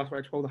Prep. They lost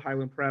by 12 to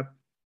Highland Prep.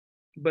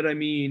 But I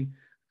mean,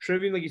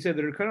 Trivium, like you said,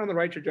 they're kind of on the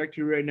right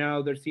trajectory right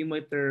now. They seem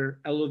like they're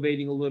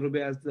elevating a little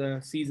bit as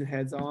the season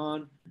heads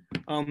on.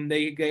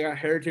 They got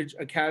Heritage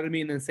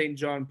Academy and then St.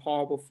 John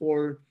Paul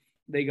before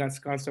they got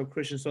Scottsdale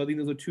Christian. So I think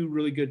those are two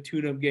really good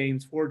tune-up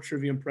games for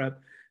Trivium Prep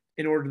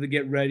in order to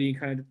get ready and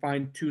kind of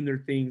fine-tune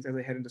their things as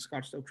they head into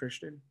Scottsdale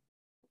Christian.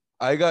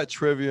 I got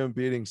Trivium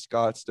beating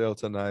Scottsdale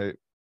tonight,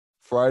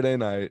 Friday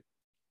night.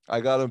 I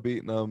got them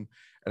beating them,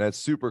 and it's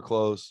super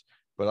close,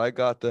 but I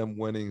got them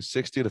winning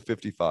 60 to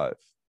 55.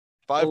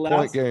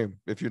 5-point game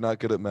if you're not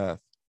good at math.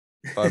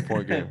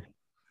 5-point game.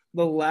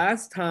 The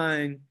last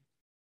time,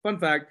 fun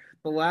fact,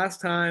 the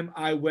last time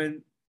I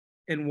went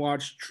and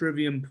watched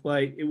Trivium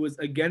play, it was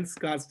against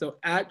Scottsdale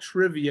at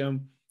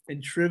Trivium,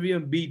 and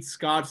Trivium beat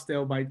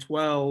Scottsdale by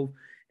 12,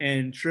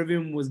 and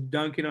Trivium was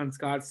dunking on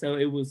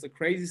Scottsdale. It was the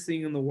craziest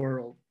thing in the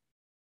world.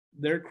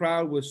 Their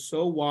crowd was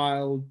so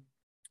wild.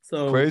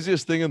 So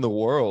craziest thing in the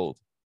world.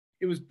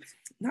 It was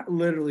not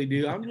literally,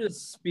 dude. I'm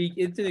just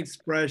speaking. It's an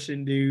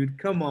expression, dude.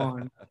 Come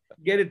on,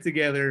 get it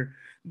together.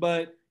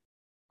 But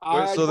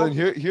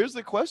here's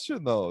the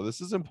question, though.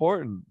 This is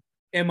important.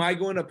 Am I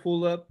going to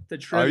pull up the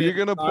Trivium? Are you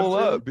going to pull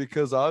up?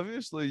 Because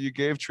obviously you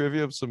gave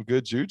Trivium some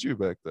good juju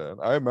back then.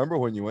 I remember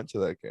when you went to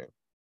that game.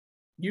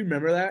 You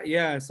remember that?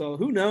 Yeah. So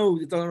who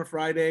knows? It's on a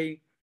Friday.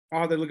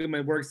 I'll have to look at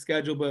my work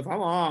schedule. But if I'm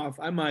off,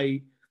 I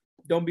might.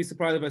 Don't be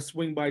surprised if I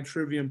swing by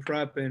Trivium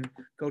Prep and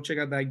go check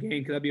out that game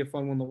because that'd be a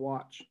fun one to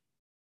watch.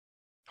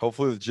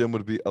 Hopefully the gym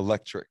would be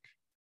electric.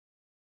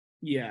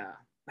 Yeah.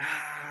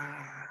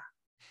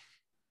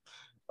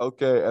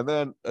 Okay, and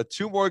then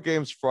 2 more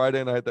games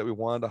Friday night that we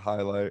wanted to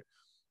highlight.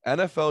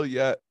 NFL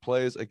Yet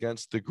plays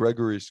against the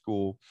Gregory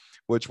School,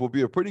 which will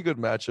be a pretty good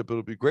matchup.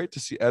 It'll be great to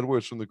see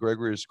Edwards from the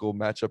Gregory School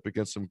match up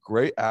against some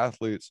great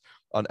athletes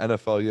on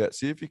NFL Yet.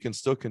 See if he can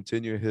still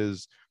continue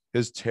his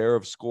tear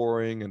of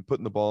scoring and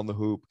putting the ball in the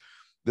hoop.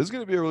 This is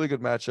going to be a really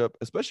good matchup,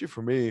 especially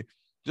for me,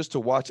 just to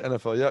watch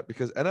NFL Yet,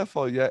 because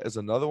NFL Yet is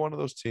another one of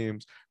those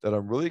teams that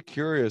I'm really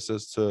curious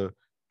as to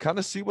kind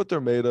of see what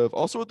they're made of.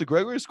 Also with the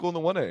Gregory School in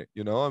the 1A,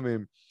 you know, I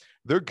mean,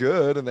 they're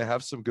good and they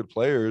have some good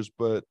players,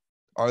 but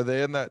are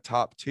they in that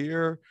top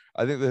tier?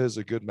 I think that is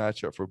a good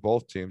matchup for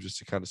both teams just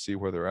to kind of see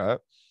where they're at.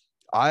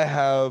 I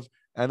have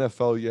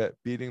NFL Yet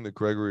beating the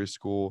Gregory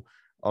School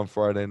on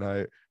Friday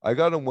night. I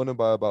got them winning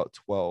by about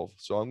 12.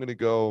 So I'm going to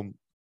go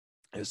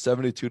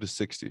 72 to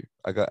 60.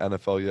 I got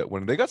NFL Yet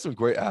winning. They got some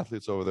great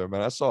athletes over there,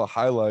 man. I saw a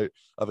highlight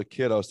of a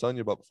kid I was telling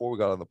you about before we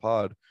got on the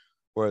pod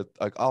where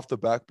like off the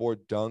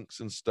backboard dunks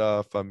and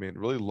stuff. I mean,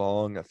 really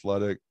long,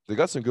 athletic. They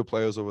got some good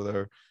players over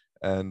there.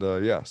 And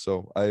yeah,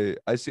 so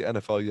I see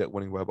NFL Yet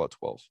winning by about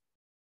 12.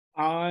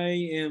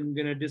 I am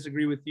going to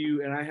disagree with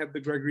you, and I have the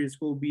Gregory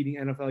School beating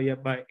NFL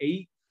Yet by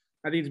 8.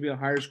 I think it's going to be a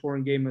higher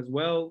scoring game as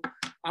well.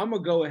 I'm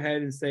going to go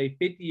ahead and say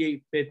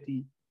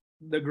 58-50,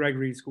 the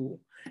Gregory School.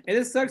 And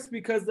it sucks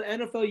because the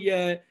NFL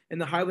Yet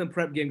and the Highland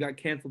Prep game got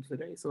canceled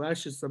today, so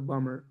that's just a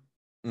bummer.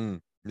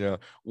 Yeah.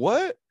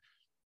 What?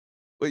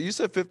 Wait, you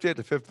said 58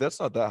 to 50. That's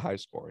not that high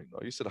scoring,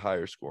 though. You said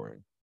higher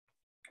scoring.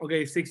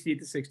 Okay, 68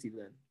 to 60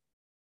 then.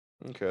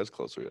 Okay, that's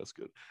closer. That's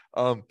good.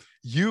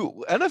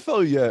 You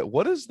NFL Yet?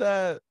 What is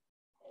that?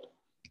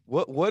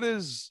 What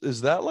is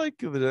that like?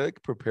 Do they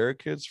like prepare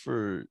kids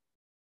for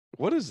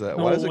what is that?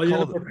 Why is No, it you're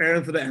called?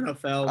 preparing for the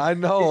NFL. I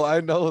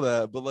know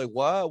that, but like,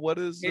 why? What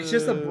is It's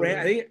just a brand.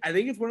 I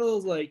think it's one of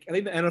those like I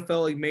think the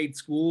NFL like made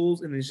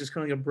schools and it's just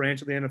kind of like a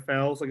branch of the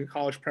NFL. It's like a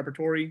college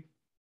preparatory.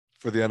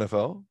 for the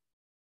NFL?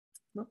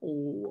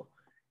 No,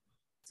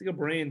 it's like a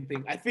brand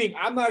thing. I think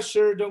I'm not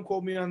sure. Don't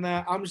quote me on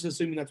that. I'm just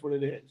assuming that's what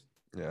it is.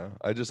 Yeah,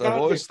 It's I've kind of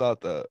like always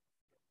thought that.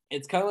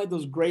 it's kind of like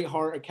those Great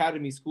Heart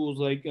Academy schools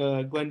like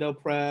Glendale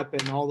Prep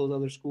and all those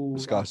other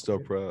schools out Scottsdale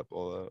there. Prep,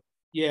 all that.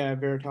 Yeah,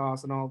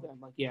 Veritas and all of them.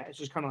 Like yeah, it's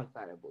just kind of like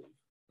that, I believe.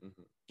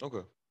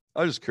 Okay.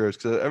 I was just curious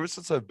because ever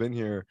since I've been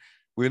here,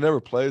 we never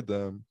played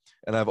them,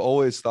 and I've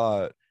always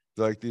thought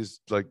like these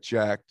like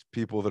jacked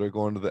people that are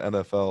going to the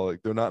NFL,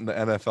 like they're not in the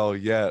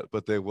NFL yet,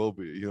 but they will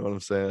be. You know what I'm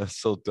saying?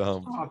 It's so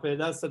dumb. Stop it.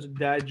 That's such a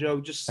dad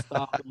joke. Just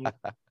stop it.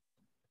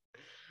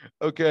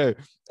 Okay,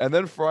 and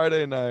then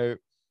Friday night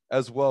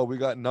as well, we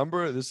got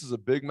this is a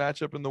big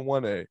matchup in the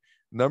 1A.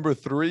 Number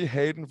 3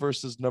 Hayden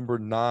versus number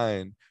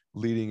 9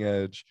 Leading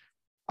Edge.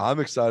 I'm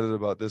excited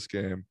about this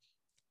game.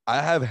 I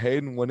have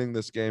Hayden winning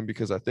this game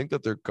because I think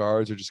that their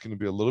guards are just going to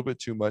be a little bit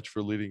too much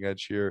for Leading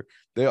Edge here.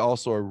 They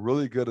also are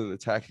really good at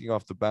attacking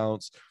off the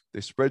bounce.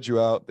 They spread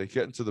you out. They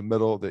get into the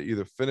middle. They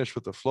either finish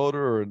with a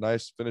floater or a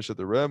nice finish at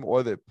the rim,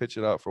 or they pitch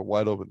it out for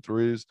wide open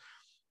threes.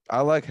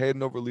 I like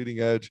Hayden over Leading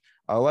Edge.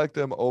 I like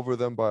them over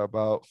them by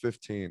about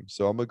 15.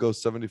 So I'm going to go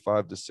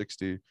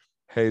 75-60.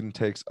 Hayden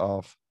takes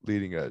off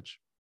Leading Edge.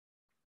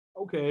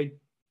 Okay.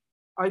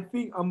 I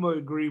think I'm gonna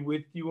agree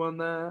with you on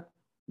that.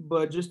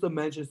 But just to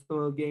mention some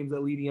of the games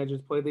that Leading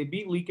Edges play, they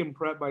beat Lincoln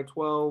Prep by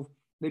 12.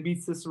 They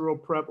beat Cicero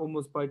Prep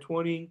almost by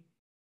 20.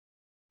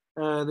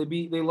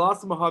 They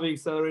lost to Mojave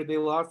Accelerate. They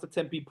lost to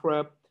Tempe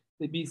Prep.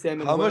 They beat San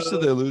Manuel. How much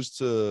did they lose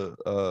to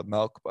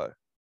Malk by?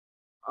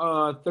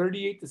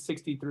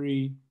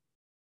 38-63.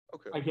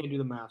 Okay. I can't do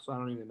the math, so I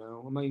don't even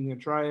know. I'm not even gonna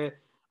try it.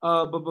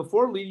 But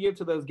before leading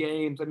into those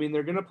games, I mean,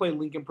 they're gonna play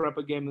Lincoln Prep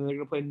again, and they're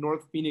gonna play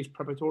North Phoenix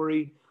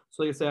Preparatory.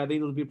 So, like I said, I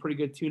think it'll be a pretty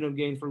good tune-up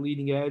games for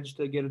Leading Edge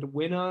to get a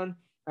win on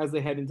as they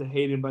head into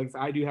Hayden. But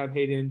I do have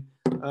Hayden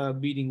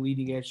beating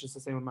Leading Edge just the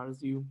same amount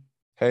as you.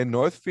 Hey,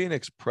 North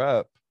Phoenix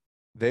Prep,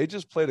 they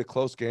just played a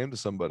close game to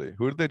somebody.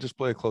 Who did they just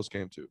play a close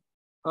game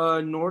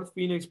to? North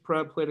Phoenix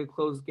Prep played a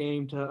close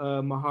game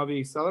to Mojave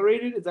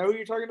Accelerated. Is that what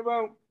you're talking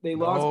about? They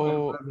lost by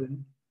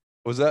 11.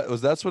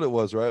 That's what it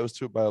was, right? It was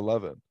 2 by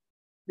 11.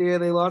 Yeah,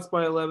 they lost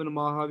by 11 to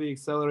Mojave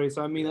Accelerate.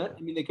 So I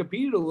mean, they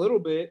competed a little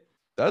bit.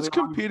 That's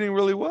competing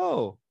really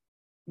well.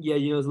 Yeah,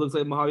 it looks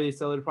like Mojave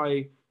Accelerate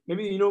probably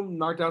maybe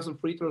knocked down some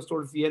free throws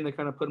towards the end that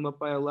kind of put them up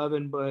by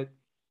 11. But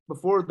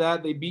before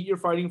that, they beat your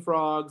Fighting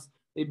Frogs,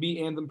 they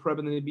beat Anthem Prep,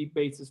 and then they beat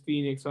Bates'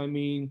 Phoenix. So I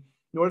mean,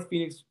 North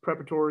Phoenix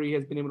Preparatory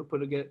has been able to put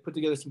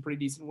together some pretty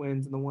decent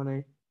wins in the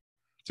 1A.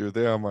 Dude,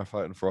 they are my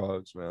Fighting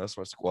Frogs, man. That's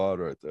my squad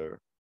right there.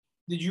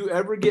 Did you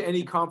ever get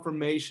any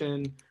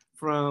confirmation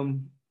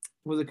from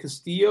was it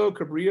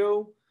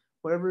Cabrillo,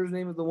 whatever his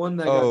name is, the one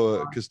that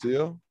got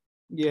Castillo?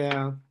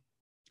 Yeah.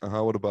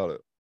 What about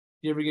it?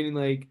 You ever getting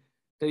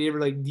did you ever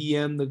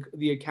DM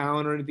the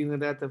account or anything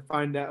like that to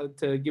find out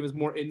to give us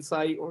more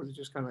insight, or is it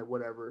just kind of like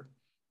whatever?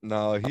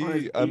 No,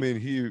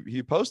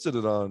 he posted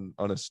it on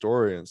his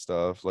story and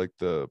stuff, like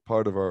the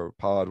part of our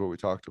pod where we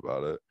talked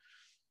about it.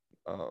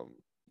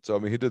 So I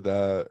mean he did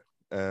that.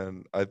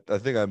 And I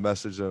think I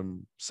messaged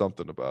him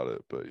something about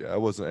it, but yeah,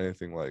 it wasn't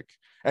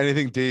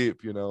anything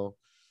deep,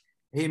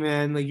 Hey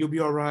man, you'll be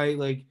all right.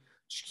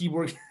 Just keep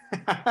working.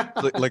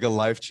 like a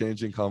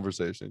life-changing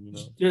conversation,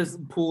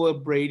 Just pull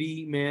up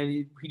Brady,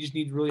 man. He just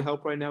needs really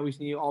help right now. We just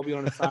need to all be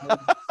on his side.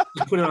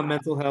 Just put it on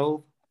mental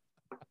health.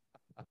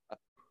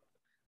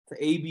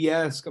 The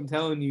ABS, I'm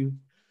telling you.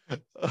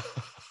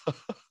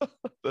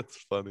 That's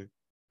funny.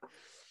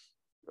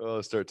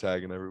 Oh, start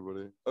tagging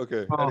everybody.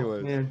 Okay. Oh,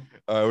 anyways, man.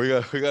 all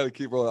right, we got to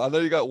keep rolling. I know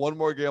you got one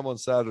more game on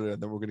Saturday,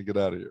 and then we're gonna get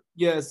out of here.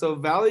 Yeah. So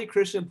Valley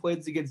Christian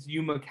plays against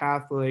Yuma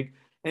Catholic,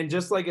 and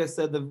just like I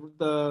said,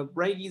 the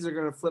rankings are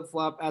gonna flip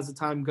flop as the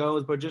time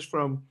goes. But just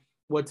from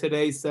what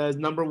today says,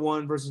 number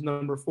 1 versus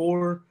number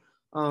 4,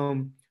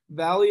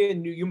 Valley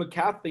and Yuma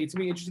Catholic. It's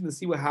gonna be interesting to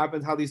see what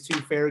happens, how these two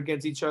fare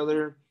against each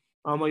other.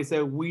 Like I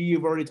said,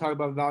 we've already talked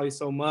about Valley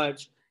so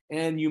much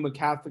and Yuma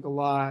Catholic a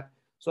lot.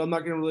 So I'm not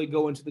going to really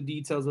go into the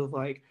details of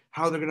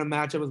how they're going to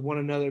match up with one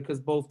another because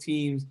both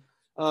teams,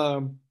 I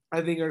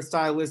think, are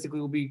stylistically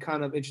will be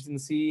kind of interesting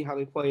to see how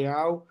they play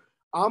out.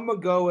 I'm going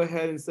to go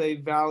ahead and say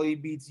Valley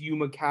beats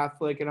Yuma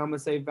Catholic, and I'm going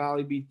to say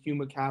Valley beats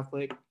Yuma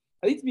Catholic.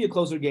 I think it's be a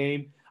closer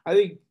game. I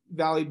think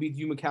Valley beats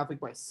Yuma Catholic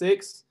by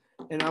 6,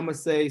 and I'm going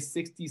to say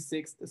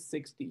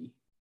 66-60.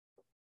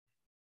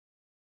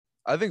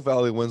 I think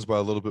Valley wins by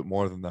a little bit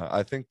more than that.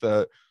 I think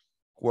that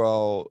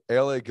while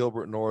ALA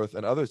Gilbert North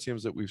and other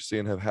teams that we've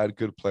seen have had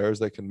good players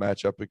that can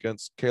match up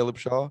against Caleb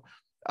Shaw,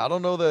 I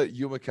don't know that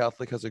Yuma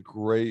Catholic has a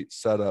great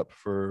setup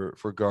for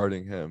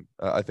guarding him.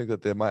 I think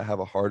that they might have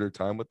a harder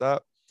time with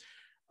that.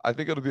 I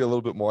think it'll be a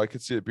little bit more. I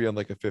could see it being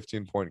like a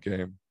 15-point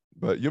game.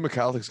 But UMA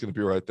Catholic's going to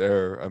be right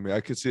there. I mean,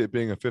 I could see it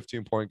being a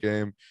 15-point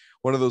game,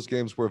 one of those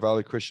games where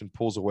Valley Christian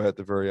pulls away at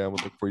the very end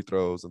with the free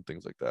throws and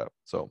things like that.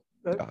 So,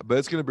 yeah, but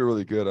it's going to be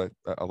really good.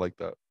 I like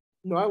that.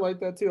 No, I like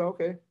that too.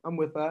 Okay, I'm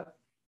with that.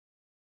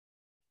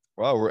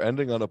 Wow, we're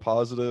ending on a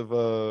positive,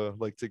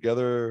 like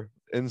together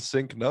in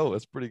sync note.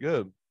 That's pretty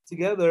good.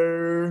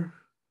 Together.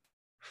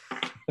 I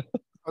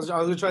was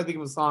gonna try to think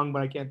of a song,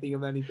 but I can't think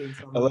of anything.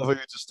 So I love how you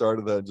just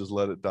started that and just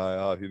let it die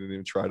off. You didn't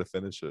even try to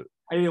finish it.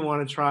 I didn't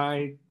want to try.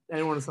 I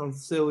didn't want to sound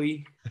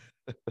silly.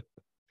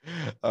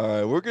 All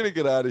right, we're gonna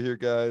get out of here,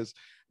 guys.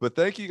 But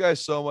thank you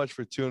guys so much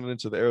for tuning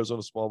into the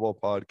Arizona Small Ball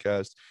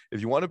Podcast. If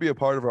you want to be a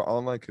part of our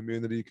online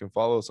community, you can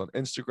follow us on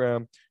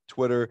Instagram,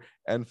 Twitter,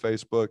 and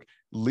Facebook.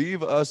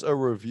 Leave us a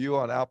review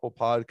on Apple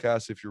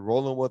Podcasts if you're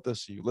rolling with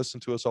us and you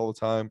listen to us all the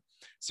time.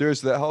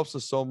 Seriously, that helps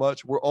us so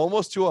much. We're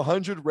almost to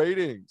 100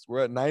 ratings. We're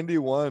at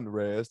 91,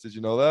 Reyes. Did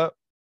you know that?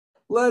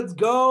 Let's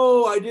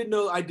go. I didn't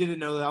know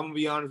that. I'm gonna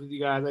be honest with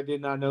you guys. I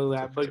did not know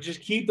that. But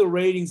just keep the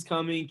ratings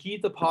coming,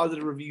 keep the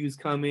positive reviews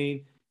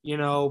coming. You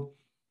know,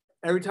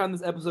 every time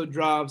this episode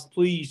drops,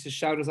 please just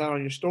shout us out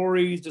on your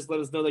stories. Just let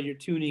us know that you're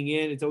tuning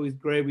in. It's always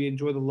great. We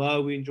enjoy the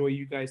love. We enjoy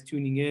you guys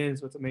tuning in.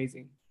 So it's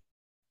amazing.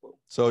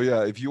 So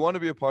yeah, if you want to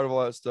be a part of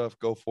all that stuff,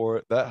 go for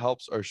it. That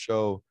helps our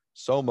show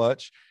so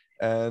much.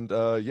 And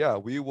yeah,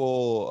 we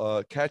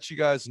will catch you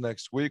guys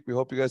next week. We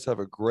hope you guys have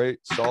a great,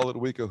 solid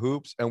week of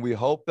hoops. And we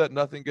hope that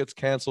nothing gets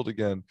canceled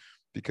again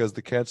because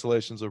the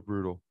cancellations are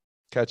brutal.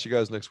 Catch you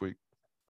guys next week.